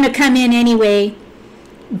 It wouldn't have come in anyway.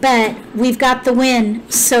 But we've got the win.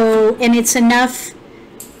 So, and it's enough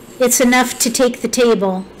to take the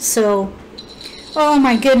table. So, oh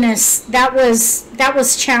my goodness. That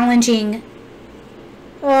was challenging.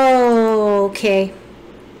 Oh, okay.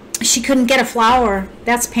 She couldn't get a flower.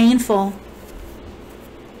 That's painful.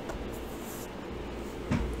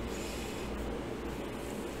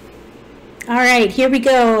 All right, here we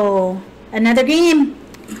go. Another game.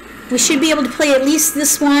 We should be able to play at least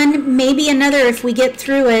this one, maybe another if we get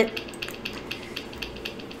through it.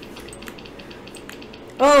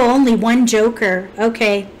 Oh, only 1 joker.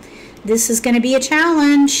 Okay, this is going to be a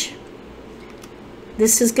challenge.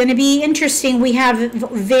 This is going to be interesting. We have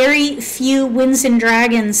very few wins and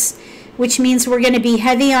dragons, which means we're going to be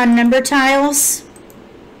heavy on number tiles.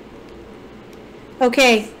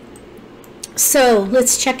 Okay, so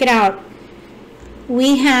let's check it out.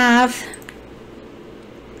 We have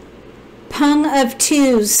Pung of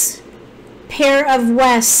 2s, pair of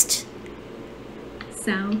west.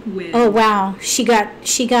 South wind. Oh wow, she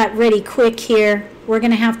got ready quick here. We're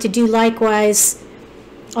gonna have to do likewise.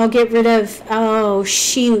 I'll get rid of, oh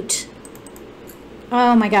shoot.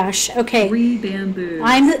 Oh my gosh, okay. 3 bamboos.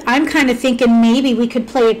 I'm kind of thinking maybe we could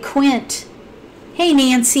play a quint. Hey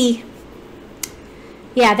Nancy.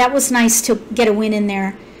 Yeah, that was nice to get a win in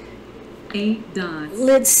there. 8 dots.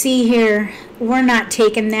 Let's see here. We're not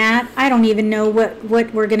taking that. I don't even know what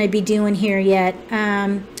we're going to be doing here yet.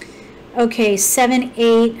 Okay, 7,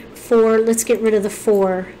 8, 4. Let's get rid of the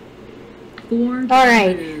 4. 4 All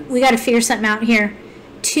right, bamboos. we got to figure something out here.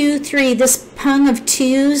 2, 3. This Pung of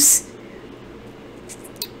 2s.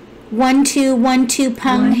 1-2, 1-2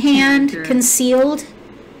 pung One hand character. concealed,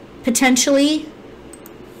 potentially.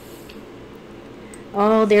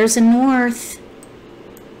 Oh, there's a north.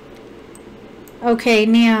 Okay,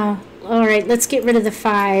 now, all right, let's get rid of the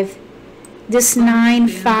 5. This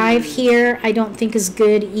 9-5 here, I don't think is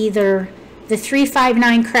good either. The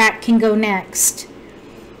 3-5-9 crack can go next.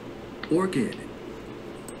 Orchid.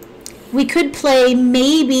 We could play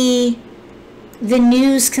maybe the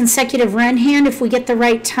news consecutive run hand if we get the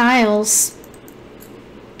right tiles.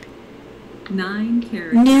 9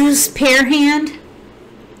 characters. News pair hand.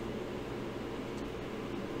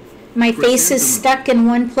 My face is Chrysanthemum. stuck in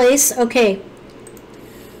one place. Okay.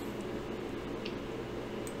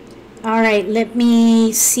 All right, let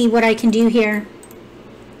me see what I can do here.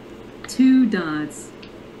 2 dots.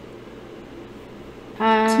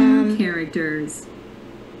 2 characters.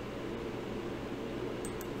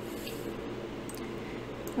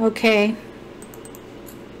 Okay.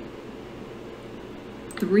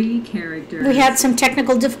 3 characters. We had some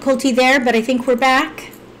technical difficulty there, but I think we're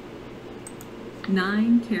back.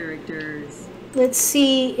 9 characters. Let's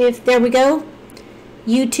see if, there we go.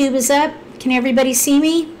 YouTube is up. Can everybody see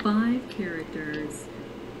me? 5 characters.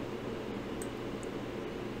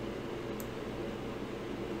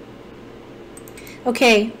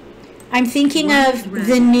 Okay. I'm thinking White of the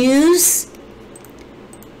dragon. news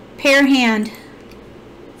pair hand.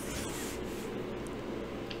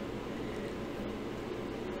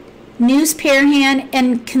 News pair hand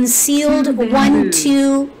and concealed Two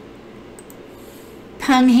 1-2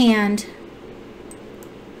 pung hand.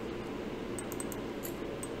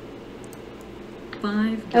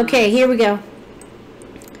 5 dots. Okay, here we go.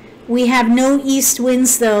 We have no east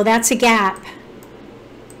winds though. That's a gap.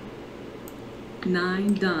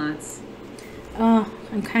 9 dots. Oh,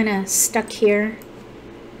 I'm kind of stuck here.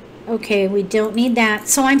 Okay, we don't need that.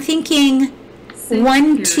 So I'm thinking 6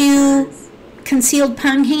 1-2 characters. concealed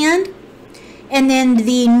pung hand, and then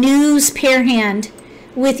the news pair hand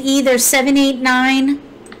with either 7-8-9,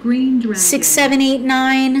 Green dragon.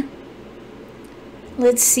 6-7-8-9.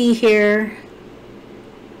 Let's see here.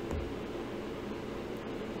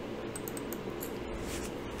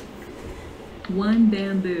 One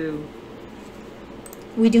bamboo.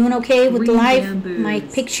 We doing okay with the 3 live? bamboos. My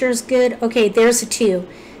picture's good. Okay, there's a 2.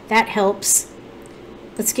 That helps.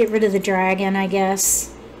 Let's get rid of the dragon, I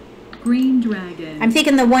guess. Green dragon. I'm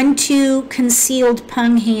thinking the 1-2 concealed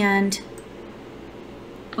pung hand.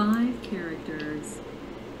 5 characters.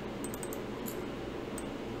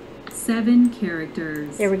 7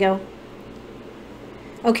 characters. There we go.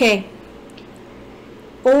 Okay.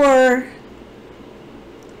 Or,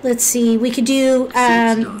 let's see, we could do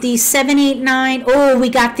dots. the 7-8-9. Oh, we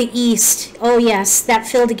got the east. Oh, yes, that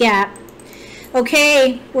filled a gap.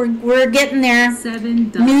 Okay, we're getting there. 7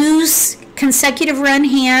 dots. News consecutive run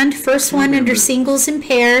hand. First one under singles and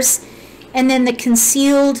pairs. And then the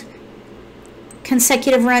concealed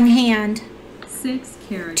consecutive run hand. 6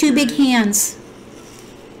 characters. 2 big hands.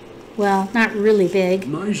 Well, not really big.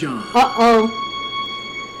 Mah Jongg. Uh-oh.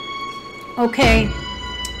 Okay.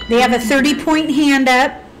 They have a 30-point hand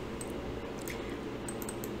up.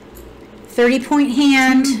 30-point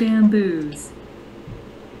hand. 2 bamboos.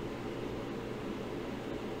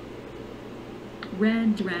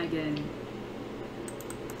 Red dragon.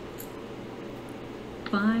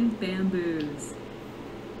 5 bamboos.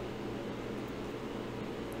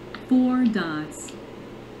 4 dots.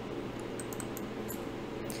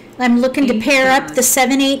 I'm looking to 8 pair up dots. the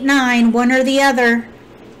 7-8-9, one or the other,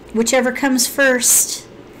 whichever comes first.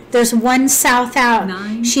 There's one south out.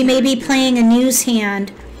 9 She may be characters. playing a news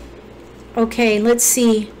hand. Okay, let's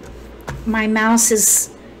see. My mouse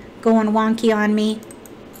is going wonky on me.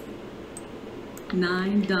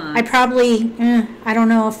 9 dots. I probably, I don't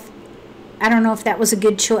know if that was a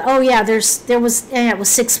good choice. Oh yeah, it was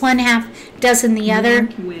 6 1/2 dozen the other.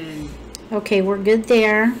 North wind. Okay, we're good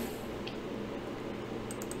there.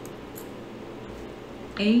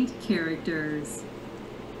 8 characters.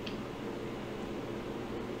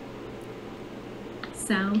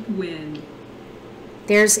 South wind.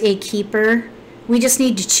 There's a keeper. We just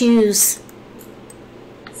need to choose.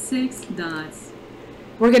 6 dots.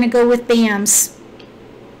 We're gonna go with BAMs.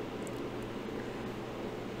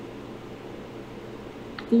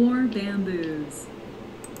 4 bamboos.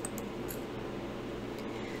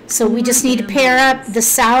 So we 4 just need to pair up bamboos. the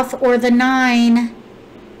south or the 9.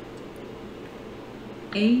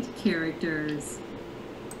 8 characters.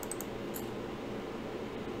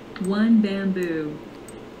 1 bamboo.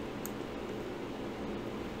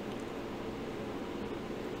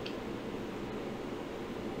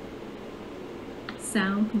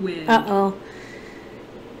 South wind. Uh-oh.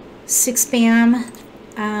 6 BAM.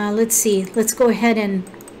 Let's see. Let's go ahead and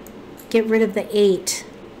get rid of the 8.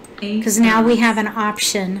 8 Because now we dots. have an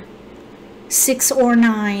option. 6 or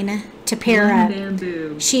 9 to pair 1 up.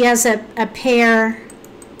 bamboo. She has a pair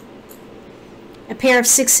of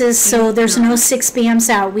 6s, so 8 there's no dots. 6 bams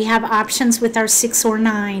out. We have options with our 6 or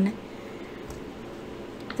 9.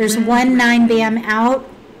 There's Red 1 9 dragon. bam out.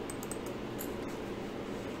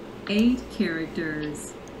 8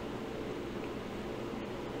 characters.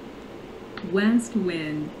 West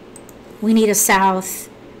wind. We need a south.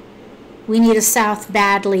 We need a south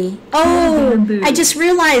badly. Oh, bamboos. I just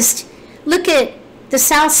realized. Look at the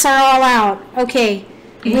souths are all out. Okay,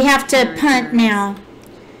 we 8 have to punt characters. now.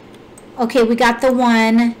 Okay, we got the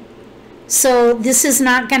 1. So this is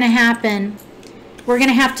not going to happen. We're going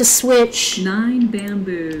to have to switch. 9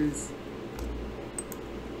 bamboos.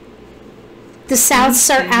 The souths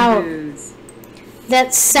 8 are out. bamboos.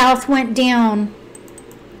 That south went down.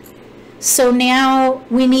 So now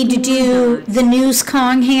we need to 4 do dots. the news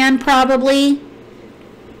Kong hand probably.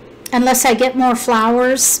 Unless I get more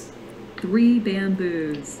flowers. 3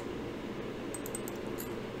 bamboos.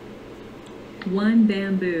 1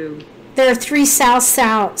 bamboo. There are 3 souths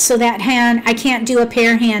out, so that hand, I can't do a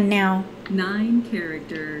pair hand now. 9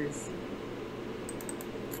 characters.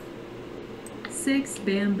 6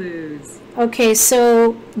 bamboos. Okay,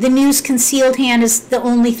 so the news concealed hand is the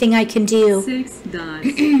only thing I can do. 6 dots.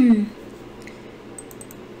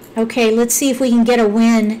 Okay, let's see if we can get a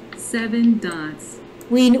win. 7 dots.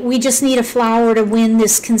 We just need a flower to win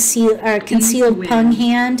this concealed win. pung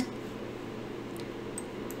hand.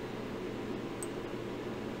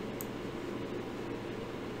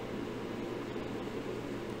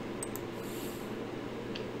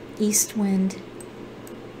 East wind.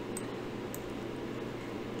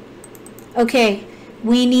 Okay,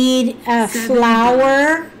 we need a 7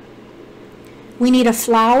 flower. We need a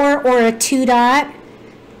flower or a 2 dot.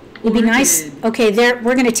 It'd be nice. Orchid. Okay, there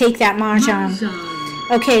we're gonna take that Mah mahjong.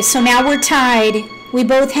 Jongg. Okay, so now we're tied. We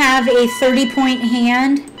both have a 30-point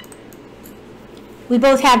hand. We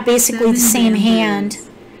both have basically the 7 same bamboos. hand.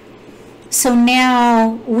 So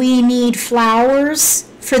now we need flowers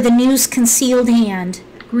for the news concealed hand.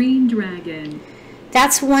 Green dragon.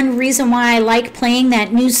 That's one reason why I like playing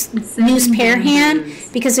that news pair hand, bamboos.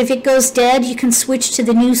 because if it goes dead, you can switch to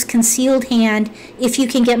the news concealed hand if you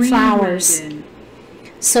can get Green flowers. dragon.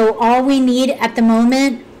 So all we need at the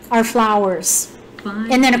moment are flowers.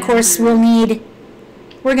 5 And then of course bamboos.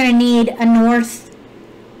 we're going to need a north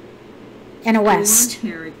and a 4 west.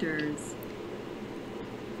 characters.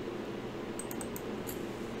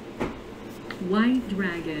 White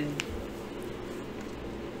dragon.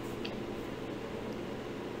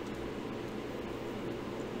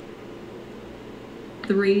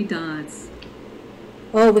 Three dots.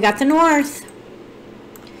 Oh, we got the north.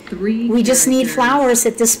 3 We just need characters. flowers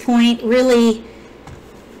at this point. Really,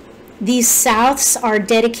 these souths are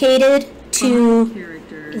dedicated 5 to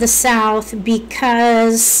characters. the south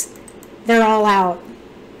because they're all out.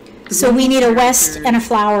 So 3 we need a west characters. and a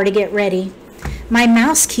flower to get ready. My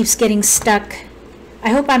mouse keeps getting stuck. I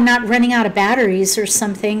hope I'm not running out of batteries or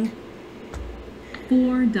something.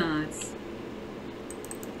 4 dots.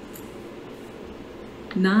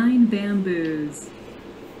 9 bamboos.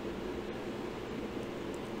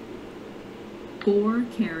 4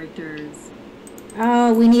 characters.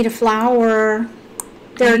 Oh, we need a flower.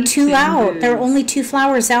 There are 8 2 out. There are bamboos. only 2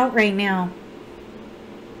 flowers out right now.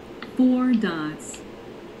 4 dots.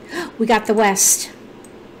 We got the west.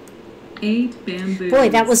 8 bamboos. Boy,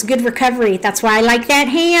 that was good recovery. That's why I like that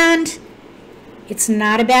hand. It's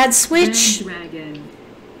not a bad Red switch. dragon.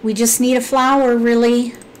 We just need a flower,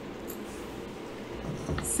 really.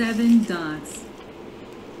 7 dots.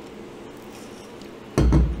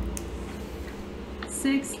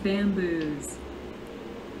 6 bamboos.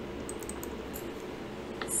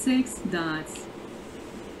 6 dots.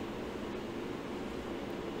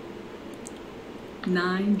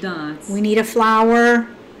 9 dots. We need a flower.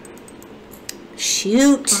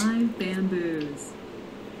 Shoot. 5 bamboos.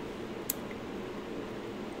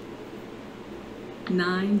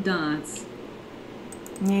 9 dots.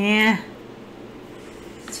 Yeah.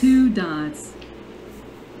 2 dots.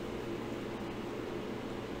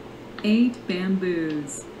 8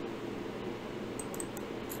 bamboos.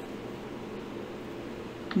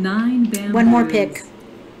 9 bamboos. One more pick.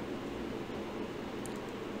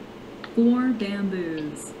 4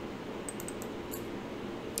 bamboos.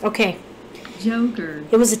 Okay. Joker.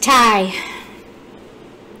 It was a tie.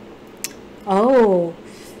 Oh.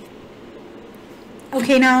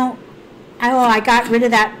 Okay, now, I got rid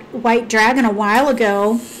of that white dragon a while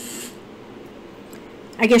ago.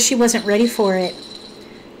 I guess she wasn't ready for it.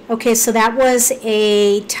 Okay, so that was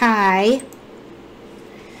a tie.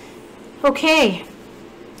 Okay,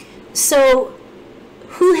 so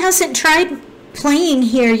who hasn't tried playing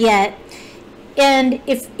here yet? And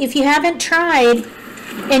if you haven't tried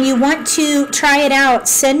and you want to try it out,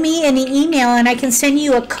 send me an email and I can send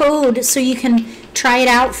you a code so you can try it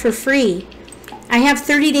out for free. I have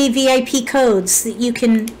 30-day VIP codes that you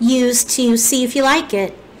can use to see if you like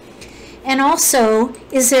it. And also,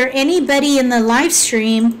 is there anybody in the live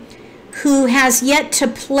stream who has yet to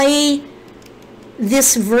play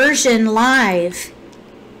this version live?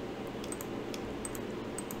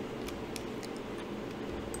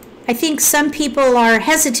 I think some people are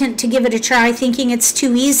hesitant to give it a try, thinking it's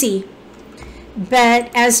too easy.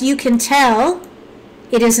 But as you can tell,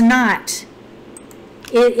 it is not.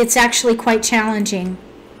 It's actually quite challenging.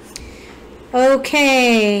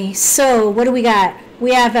 Okay, so what do we got?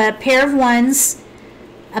 We have a pair of ones,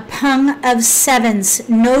 a pung of sevens,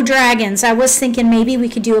 no dragons. I was thinking maybe we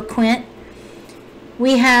could do a quint.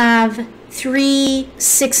 We have 3,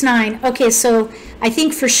 6, 9. Okay, so I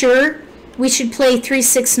think for sure we should play 3,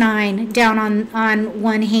 6, 9 down on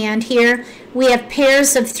one hand here. We have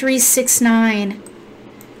pairs of 3, 6, 9.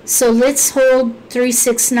 So let's hold 3,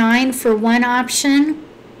 6, 9 for one option.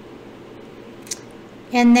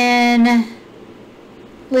 And then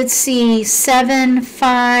let's see, 7,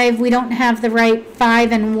 5. We don't have the right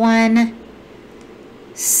 5 and 1.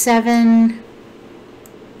 7,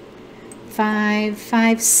 5,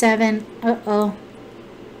 5, 7. Uh-oh.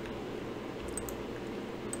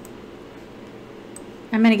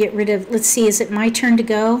 I'm going to get rid of, let's see, is it my turn to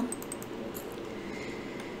go?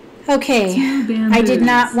 Okay, I did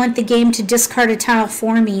not want the game to discard a tile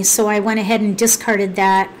for me, so I went ahead and discarded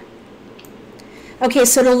that. Okay,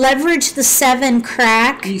 so to leverage the 7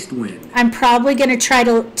 crack, East wind. I'm probably going to try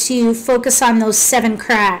to focus on those 7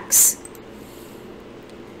 cracks.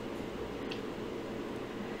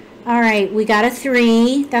 All right, we got a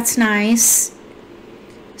 3. That's nice.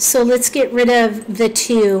 So let's get rid of the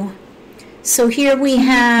 2. So here we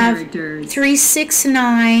have 3, 6,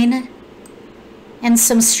 9, and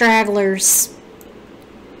some stragglers.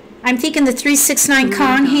 I'm thinking the 3, 6, 9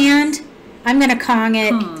 Kong hand. I'm going to Kong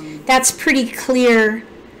it. That's pretty clear.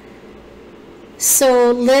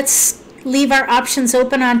 So let's leave our options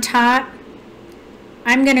open on top.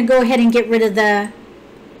 I'm going to go ahead and get rid of the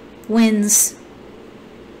winds.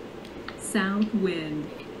 South wind.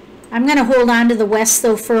 I'm going to hold on to the west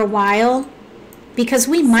though for a while, because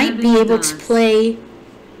we might be able to play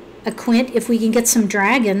a quint if we can get some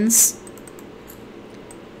dragons.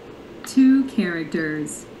 2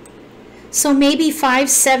 characters. So maybe 5,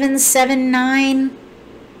 7, 7, 9.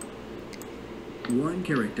 1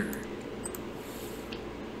 character.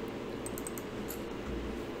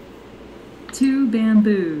 2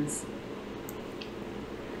 bamboos.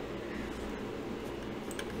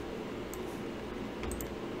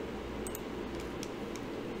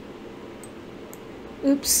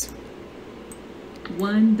 Oops.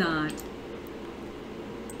 1 dot.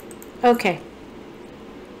 Okay.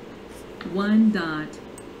 1 dot.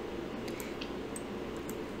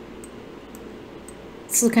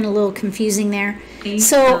 It's looking a little confusing there. 8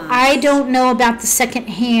 So dots. I don't know about the second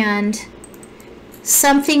hand.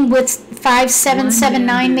 Something with 5, 7, 1 7,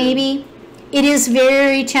 9 bamboo. maybe. It is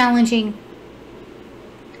very challenging.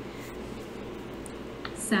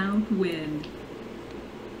 South wind.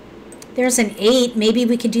 There's an 8. Maybe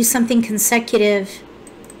we could do something consecutive.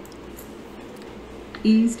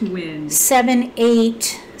 East wind. 7,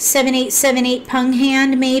 8. 7, 8, 7, 8 pung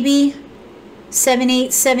hand maybe. 7,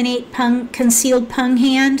 8, 7, 8 pung, concealed pung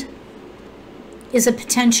hand is a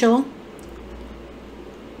potential.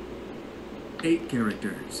 8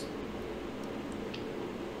 characters.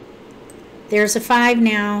 There's a 5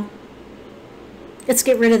 now. Let's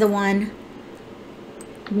get rid of the 1.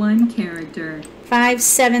 1 character. 5,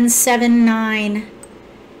 7, 7, 9.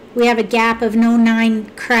 We have a gap of no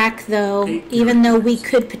 9 crack though, 8 even though we characters.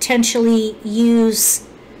 could potentially use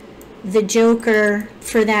the joker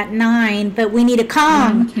for that 9, but we need a 1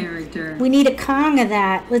 Kong. character. We need a Kong of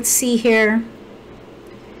that. Let's see here.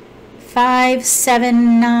 5,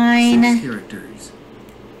 7, 9. 6 characters.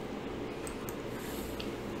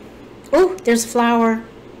 Oh, there's a flower.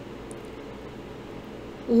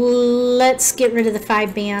 Let's get rid of the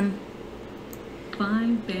 5 bam.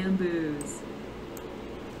 5 bamboos.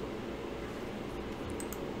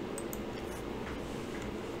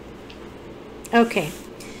 Okay.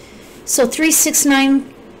 So 3, 6,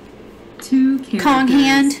 9 2 characters. Kong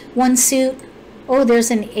hand, 1 suit. Oh,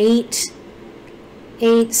 there's an 8.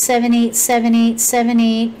 8, 7, 8, 7, 8, 7,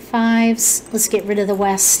 8, 5s. Let's get rid of the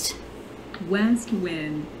west. West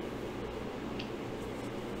wind.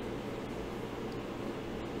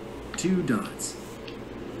 2 dots.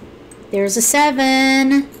 There's a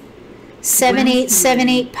 7. 7, 8, 7,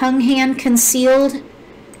 8. Pung hand concealed.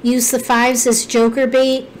 Use the 5s as joker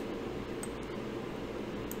bait.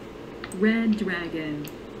 Red dragon.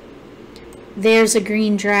 There's a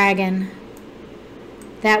green dragon.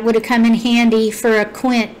 That would have come in handy for a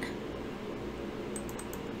quint.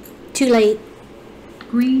 Too late.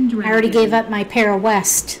 Green dragon. I already gave up my pair of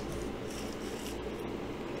west.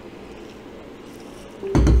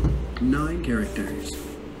 9 characters.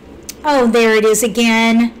 Oh, there it is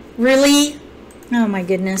again. Really? Oh my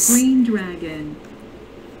goodness. Green dragon.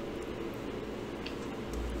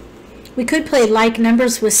 We could play like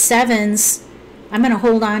numbers with 7s. I'm going to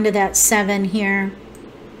hold on to that 7 here.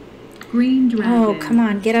 Green dragon. Oh, come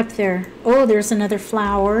on, get up there. Oh, there's another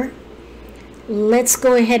flower. Let's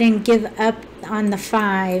go ahead and give up on the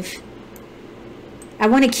 5. I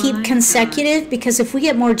want to keep 5 consecutive because if we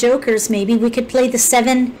get more jokers, maybe we could play the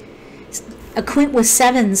 7, a quint with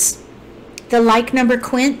 7s. The like number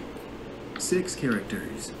quint. 6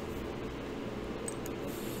 characters.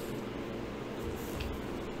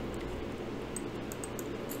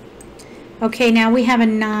 Okay, now we have a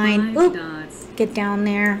 9. 5 Oop, dots. get down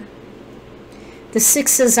there. The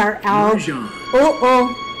 6s are Mah out. Jongg.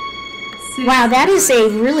 Oh. 6 Wow, that is dots. a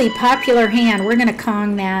really popular hand. We're going to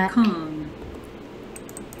Kong that. Kong.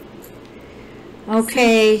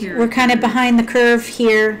 Okay, 6 we're kind of characters. behind the curve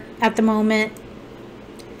here at the moment.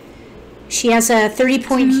 She has a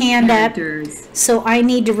 30-point 2 hand up, characters. so I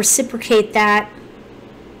need to reciprocate that.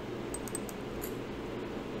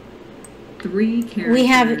 3 characters. We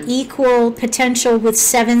have equal potential with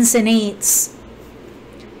 7s and 8s.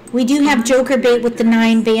 We do have 5 joker bait with the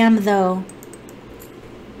 9 bam though.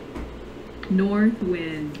 North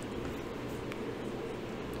wind.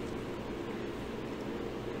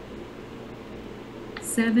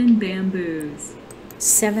 7 bamboos.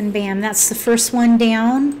 7 bam, that's the first one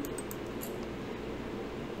down.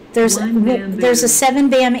 There's One bamboo. there's a 7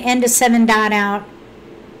 bam and a 7 dot out.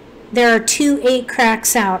 There are 2 8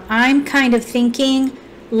 cracks out. I'm kind of thinking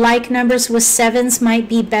like numbers with 7s might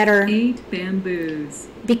be better 8 bamboos.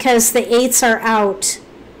 because the 8s are out.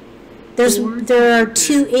 There are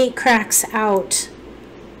 2 8 cracks out.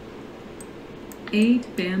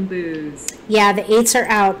 8 bamboos. Yeah, the 8s are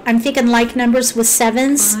out. I'm thinking like numbers with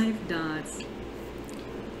 7s. 5 dots.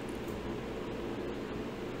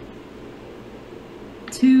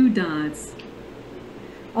 2 dots.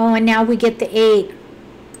 Oh, and now we get the 8.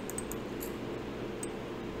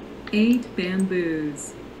 8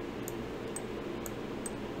 bamboos.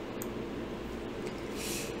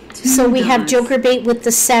 2 So we have dots. joker bait with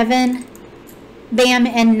the 7 bam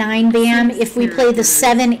and 9 bam. 6 If we play the characters.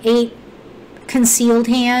 7 8 concealed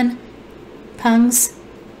hand pungs,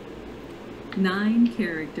 9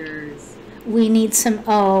 characters. we need some.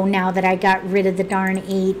 Oh, now that I got rid of the darn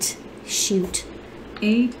 8, shoot.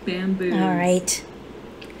 8 bamboos. All right,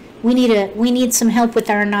 we need some help with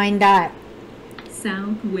our 9 dot.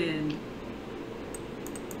 South wind.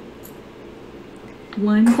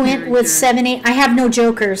 1 Quint with character. 7 8. I have no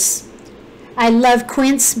jokers. I love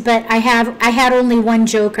quints, but I had only 1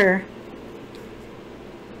 joker.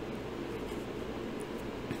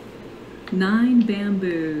 9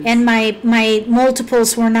 bamboos. And my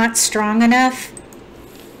multiples were not strong enough.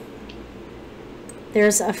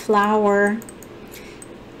 There's a flower.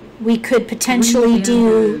 We could potentially Three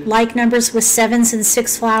do bamboos. like numbers with 7s and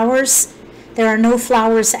 6 flowers. There are no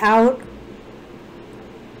flowers out.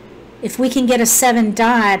 If we can get a 7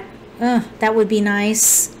 dot, that would be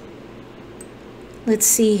nice. Let's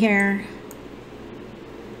see here.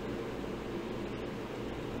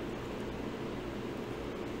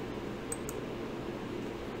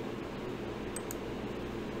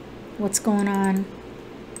 What's going on?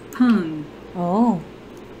 Hung. Oh.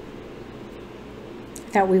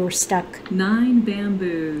 Thought we were stuck. 9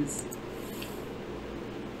 bamboos.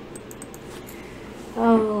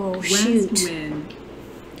 Oh, West shoot. wind.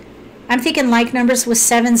 I'm thinking like numbers with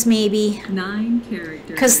 7s maybe. 9 characters.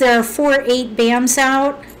 Because there are 4 8 bams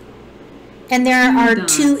out. And there 2 are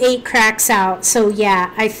dots. 2 8 cracks out. So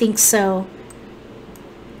yeah, I think so.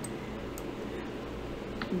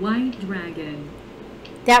 White dragon.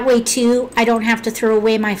 That way too, I don't have to throw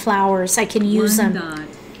away my flowers. I can use 1 them. dot.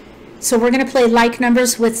 So we're going to play like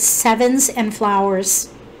numbers with 7s and flowers.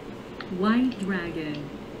 White dragon.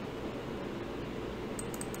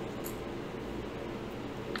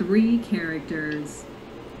 3 characters.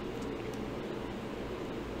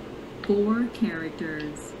 4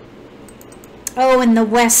 characters. Oh, and the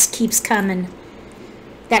west keeps coming.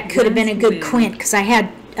 That could have been a West good wind. quint because I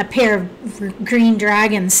had a pair of green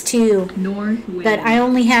dragons too. North wind. But I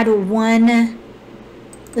only had 1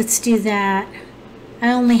 Let's do that.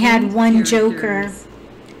 I only had 8 one joker. characters.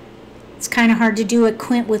 It's kind of hard to do a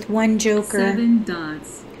quint with one joker. 7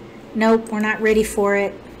 dots. Nope, we're not ready for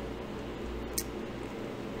it.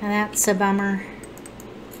 Now that's a bummer.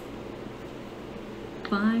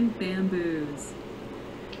 5 bamboos.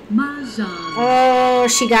 Mah Jongg. Oh,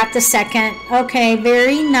 she got the second. Okay,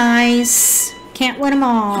 very nice. Can't win them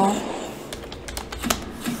all.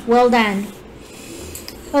 Well done.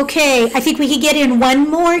 Okay, I think we could get in one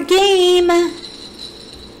more game.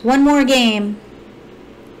 One more game.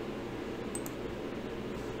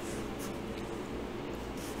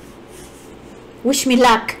 Wish me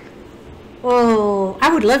luck. Oh,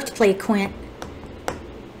 I would love to play a quint.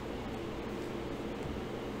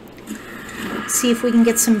 See if we can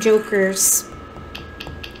get some jokers.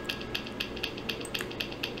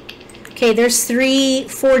 Okay, there's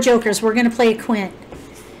 4 jokers. We're going to play a quint.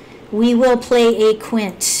 We will play a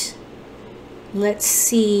quint. Let's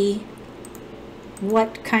see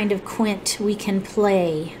what kind of quint we can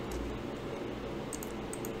play.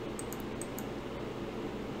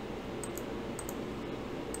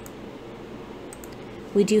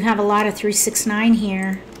 We do have a lot of 369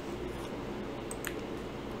 here.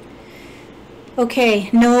 Okay,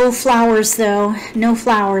 no flowers though. No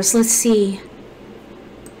flowers. Let's see.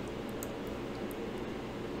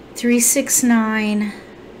 369.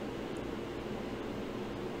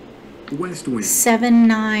 West wind.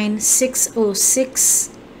 79, 606,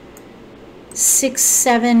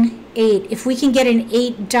 678. If we can get an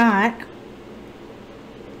 8 dot,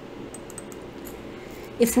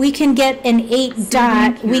 if we can get an 8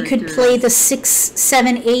 dot, we could play the 6,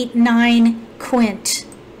 7, 8, 9 quint.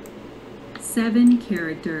 7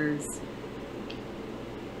 characters.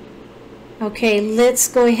 Okay, let's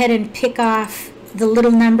go ahead and pick off the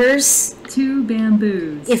little numbers. 2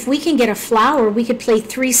 bamboos. If we can get a flower, we could play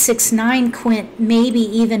 3, 6, 9 quint, maybe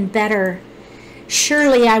even better.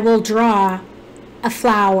 Surely I will draw a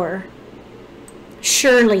flower.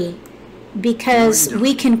 Surely. Because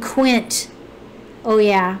we can quint. Oh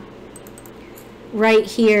yeah. Right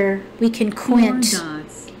here. We can 4 quint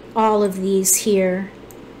dots. all of these here.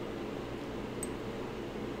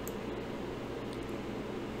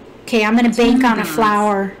 Okay, I'm going to bank on a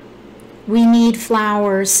flower. We need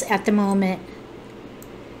flowers at the moment.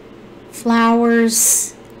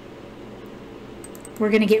 Flowers. We're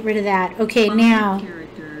going to get rid of that. Okay, 5 now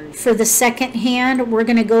characters. for the second hand, we're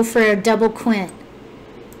going to go for a double quint.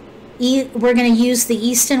 We're going to use the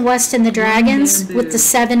east and west and the dragons with the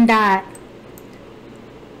 7 dot.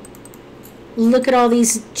 Look at all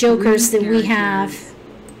these jokers 3 that we have. characters.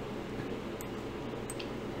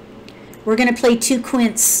 We're going to play 2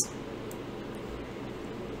 quints.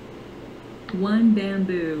 1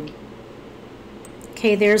 bamboo.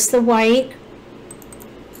 Okay, there's the white.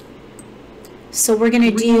 So we're going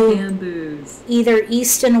to 3 do bamboos. either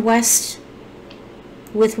east and west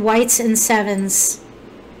with whites and 7s.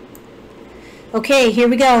 Okay, here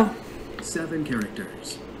we go. 7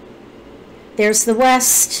 characters. There's the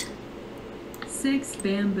west. 6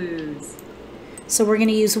 bamboos. So we're going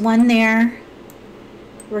to use 1 there.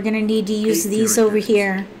 We're going to need to use 8 these over characters.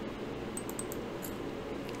 here.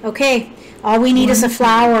 Okay, all we need is a 1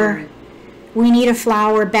 flower. character. We need a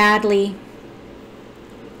flower badly.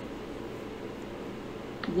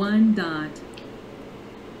 1 dot.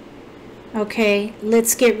 Okay,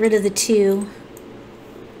 let's get rid of the 2.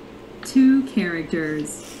 2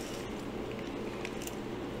 characters.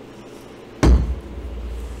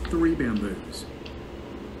 3 bamboos.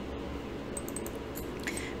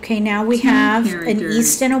 Okay, now we 2 have an characters.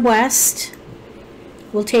 east and a west.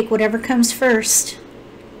 We'll take whatever comes first.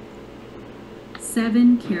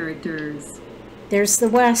 7 characters. There's the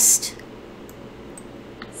west.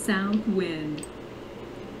 South wind.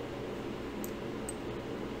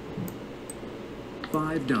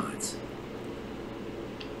 5 dots.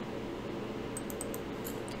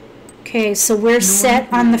 Okay, so we're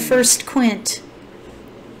set on the wind. first quint.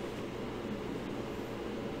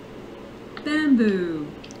 Bamboo.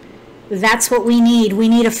 That's what we need. We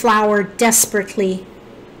need a flower desperately.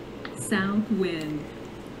 South wind.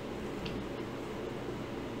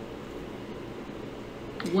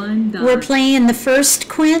 1 dot. We're playing the first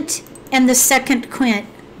quint and the second quint.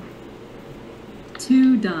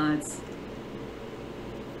 2 dots.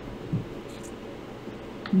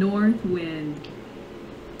 North wind.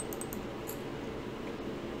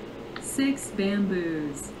 6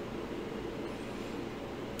 bamboos.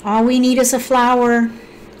 All we need is a flower,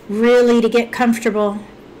 really, to get comfortable.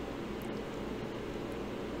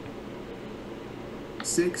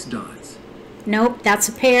 6 dots. Nope, that's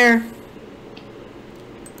a pair.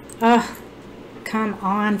 Oh, Come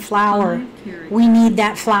on, flower. 5 characters. We need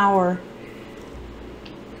that flower.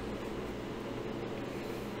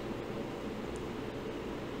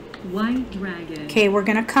 White dragon. Okay, we're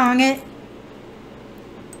going to Kong it.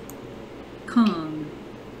 Kong.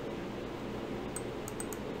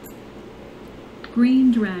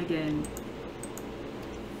 Green dragon.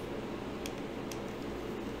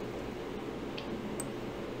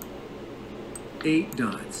 Eight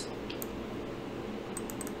dots.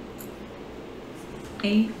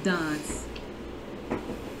 8 dots.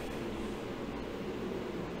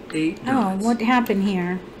 8 Oh, dots. what happened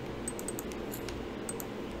here?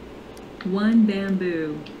 1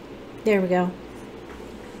 bamboo. There we go.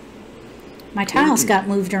 My tiles got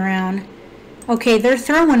moved around. Okay, they're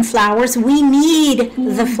throwing flowers. We need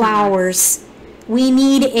the flowers. We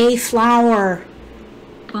need a flower.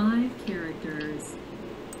 5 characters.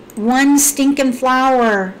 1 stinking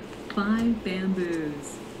flower. 5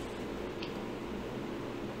 bamboos.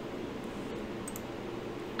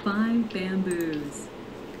 5 bamboos.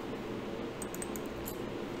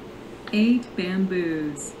 8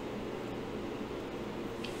 bamboos.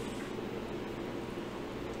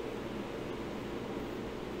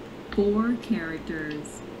 Four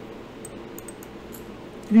characters.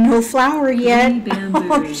 No flower yet. 3 bamboos.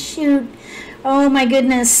 Oh, shoot. Oh, my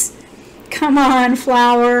goodness. Come on,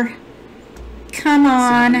 flower. Come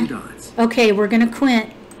 7 on. dots. Okay, we're going to quint.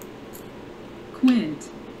 Quint.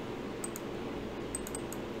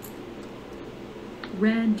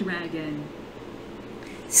 Red dragon.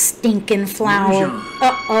 Stinking flower. Mahjong.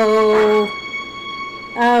 Uh-oh.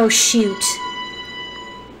 Oh, shoot.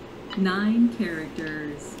 9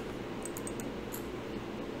 characters.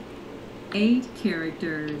 8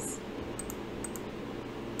 characters.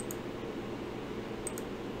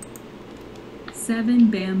 7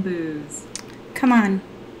 bamboos. Come on.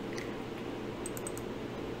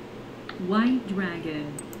 White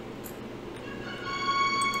dragon.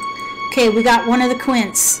 Okay, we got one of the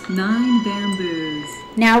quints. 9 bamboos.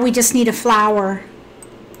 Now we just need a flower.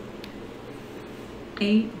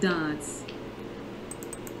 8 dots.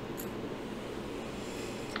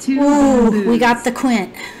 2 Ooh, bamboos. we got the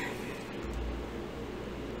quint.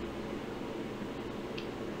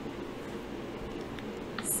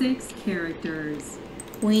 Six characters.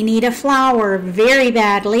 We need a flower very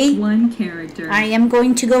badly. 1 character. I am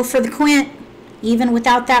going to go for the quint. Even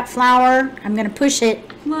without that flower, I'm going to push it.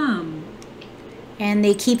 Plum. And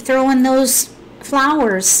they keep throwing those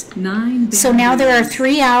flowers. 9 bamboos. So now there are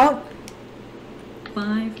 3 out.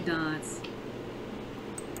 5 dots.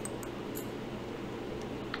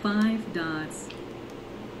 5 dots.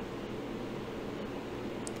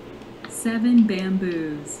 7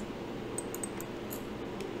 bamboos.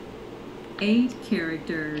 8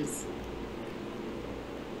 characters.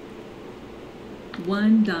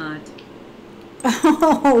 1 dot.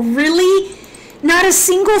 Oh, really? Not a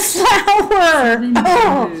single flower. 7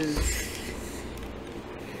 Oh, bamboos.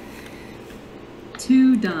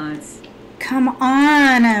 2 dots. come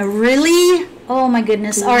on. Really? Oh, my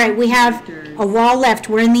goodness. All right, we have a wall left.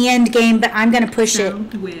 We're in the end game, but I'm going to push it.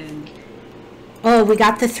 South wind. Oh, we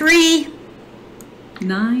got the 3.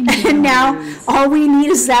 9 And now bamboos. all we need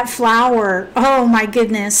is that flower. Oh, my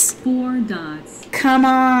goodness. 4 dots. Come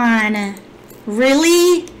on.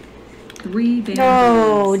 Really? 3 bamboos.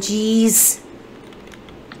 Oh, geez.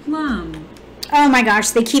 Plum. Oh, my gosh.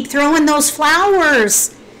 They keep throwing those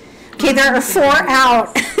flowers. Okay, there are 4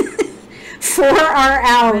 out. 4 are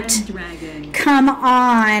out. Red dragon. Come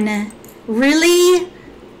on. Really?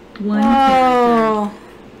 1 Oh. character.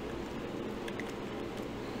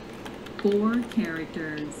 4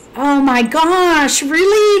 characters. Oh my gosh,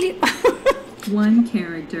 really? 1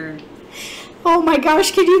 character. Oh my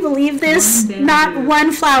gosh, can you believe this? 1 bamboo. Not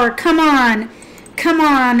 1 flower. Come on. Come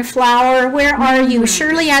on, flower. Where are you? dragon.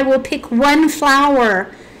 Surely I will pick 1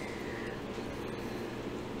 flower.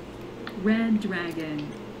 Red dragon.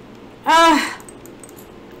 Ah.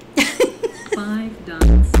 5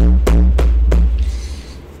 dots.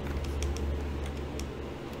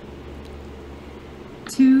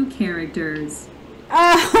 2 characters.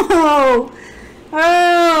 Oh.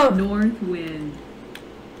 Oh. North wind.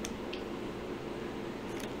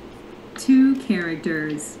 2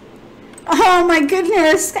 characters. Oh my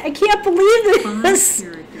goodness. I can't believe 5 this.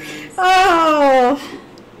 characters. Oh.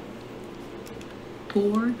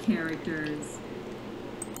 4 characters.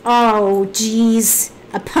 Oh, geez.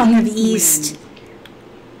 A pung of East east.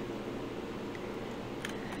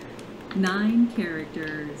 wind. 9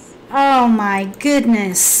 characters. Oh my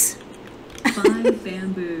goodness. 5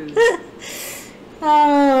 bamboos.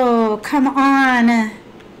 Oh, come on.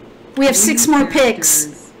 We have 6 3 more picks.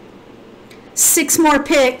 characters. 6 more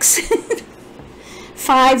picks.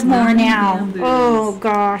 5 more 9 now. bamboos. Oh,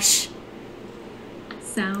 gosh.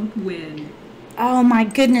 South wind. Oh, my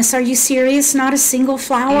goodness. Are you serious? Not a single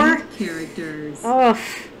flower? 8 characters. Oh.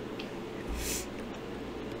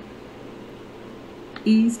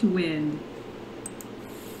 East wind.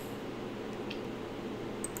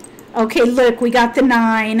 Okay, look, we got the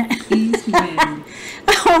 9. East wind.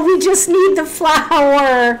 Oh, we just need the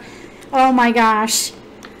flower. Oh, my gosh.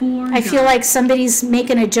 4 I feel like somebody's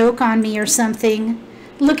making a joke on me or something.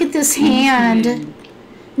 Look at this hand. wind.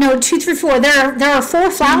 No, 2, 3, 4. There are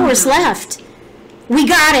 4 flowers left. We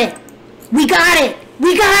got it. We got it.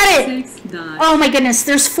 We got it. 6 dots. Oh my goodness,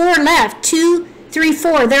 there's 4 left. 2, 3,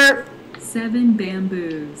 4. Seven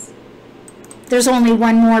bamboos. There's only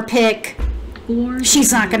one more pick. 4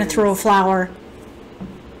 She's not going to throw a flower.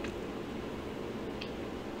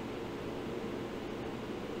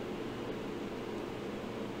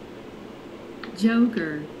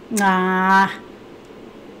 Joker. Ah.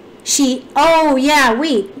 Oh yeah,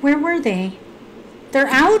 wait, where were they? They're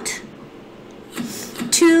out?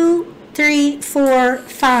 2, 3, 4,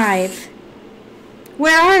 5.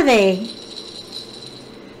 Where are they?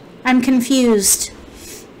 I'm confused.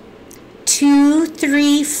 2,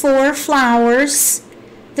 3, 4 flowers.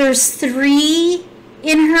 There's 3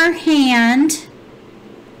 in her hand.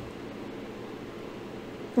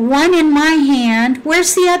 1 in my hand. Where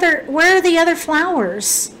are the other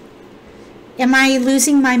flowers? Am I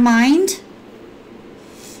losing my mind?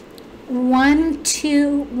 1,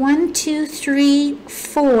 2, 3,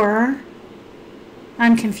 4.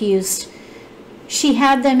 I'm confused. She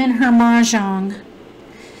had them in her Mah Jongg.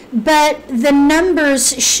 But the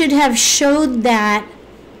numbers should have showed that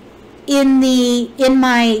in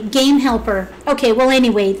my game helper. Okay, well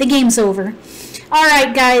anyway, the game's over. All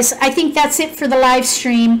right, guys, I think that's it for the live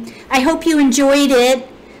stream. I hope you enjoyed it.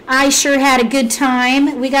 I sure had a good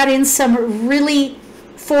time. We got in some really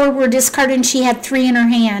 4 were discarded and she had 3 in her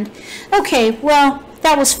hand. Okay, well,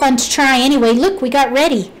 that was fun to try anyway. Look, we got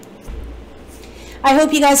ready. I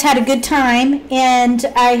hope you guys had a good time, and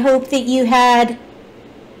I hope that you had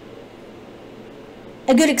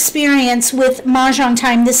a good experience with Mah Jongg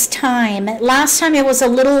time this time. Last time it was a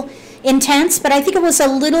little intense, but I think it was a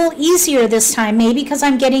little easier this time, maybe because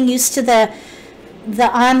I'm getting used to the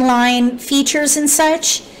online features and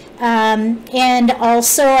such. And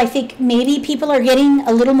also I think maybe people are getting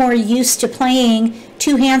a little more used to playing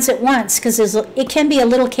 2 hands at once, because it can be a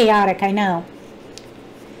little chaotic, I know.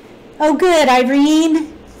 Oh, good,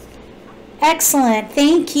 Irene. Excellent.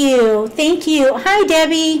 Thank you. Thank you. Hi,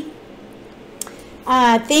 Debbie.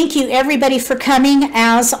 Thank you, everybody, for coming,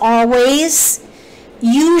 as always.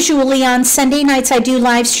 Usually on Sunday nights I do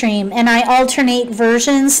live stream, and I alternate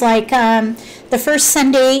versions. Like the first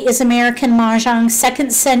Sunday is American Mah Jongg,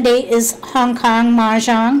 second Sunday is Hong Kong Mah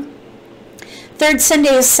Jongg, third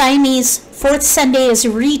Sunday is Siamese, fourth Sunday is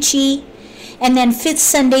Ricci, and then fifth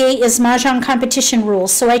Sunday is Mah Jongg competition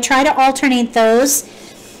rules. So I try to alternate those.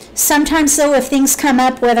 Sometimes, though, if things come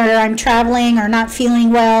up, whether I'm traveling or not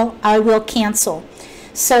feeling well, I will cancel.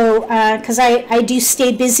 So, because I do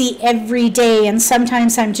stay busy every day, and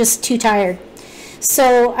sometimes I'm just too tired.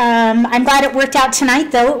 So, I'm glad it worked out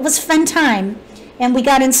tonight, though. It was a fun time. And we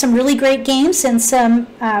got in some really great games and some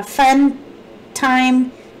fun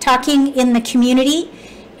time talking in the community.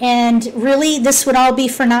 And really, this would all be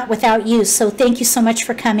for naught without you. So thank you so much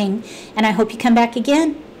for coming. And I hope you come back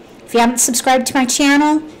again. If you haven't subscribed to my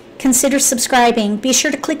channel, consider subscribing. Be sure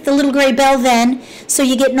to click the little gray bell then, so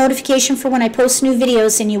you get notification for when I post new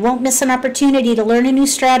videos, and you won't miss an opportunity to learn a new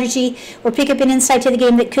strategy or pick up an insight to the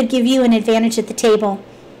game that could give you an advantage at the table.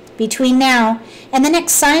 Between now and the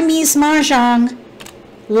next Siamese Mah Jongg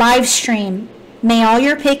live stream, may all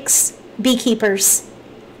your picks be keepers.